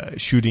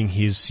shooting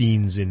his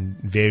scenes in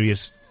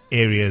various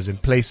areas and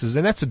places,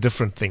 and that's a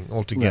different thing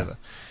altogether.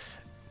 Yeah.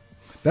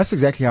 That's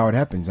exactly how it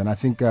happens, and I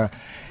think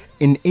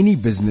in any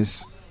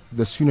business,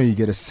 the sooner you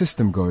get a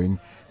system going,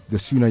 the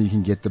sooner you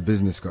can get the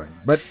business going.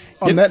 But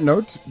on that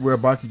note, we're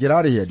about to get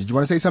out of here. Did you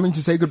want to say something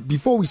to say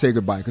before we say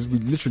goodbye? Because we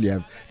literally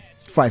have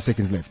 5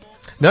 seconds left.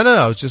 No.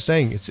 I was just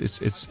saying,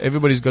 it's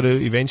everybody's got to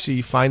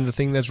eventually find the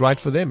thing that's right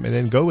for them and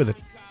then go with it.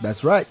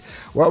 That's right.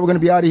 Well, we're going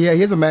to be out of here.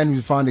 Here's a man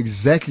who found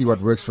exactly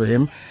what works for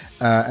him,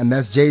 and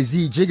that's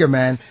Jay-Z, Jigga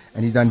Man,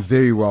 and he's done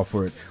very well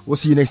for it. We'll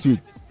see you next week.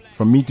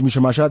 From me to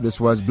Misha Masha, this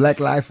was Black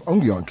Life,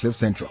 only on Cliff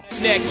Central.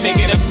 Neck,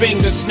 nigga, the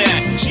finger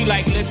snap. She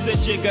like, listen,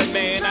 Jigga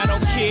Man, I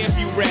don't care if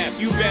you rap.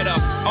 You better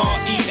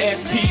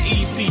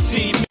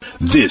RESPECT.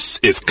 This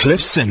is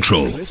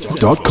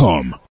CliffCentral.com.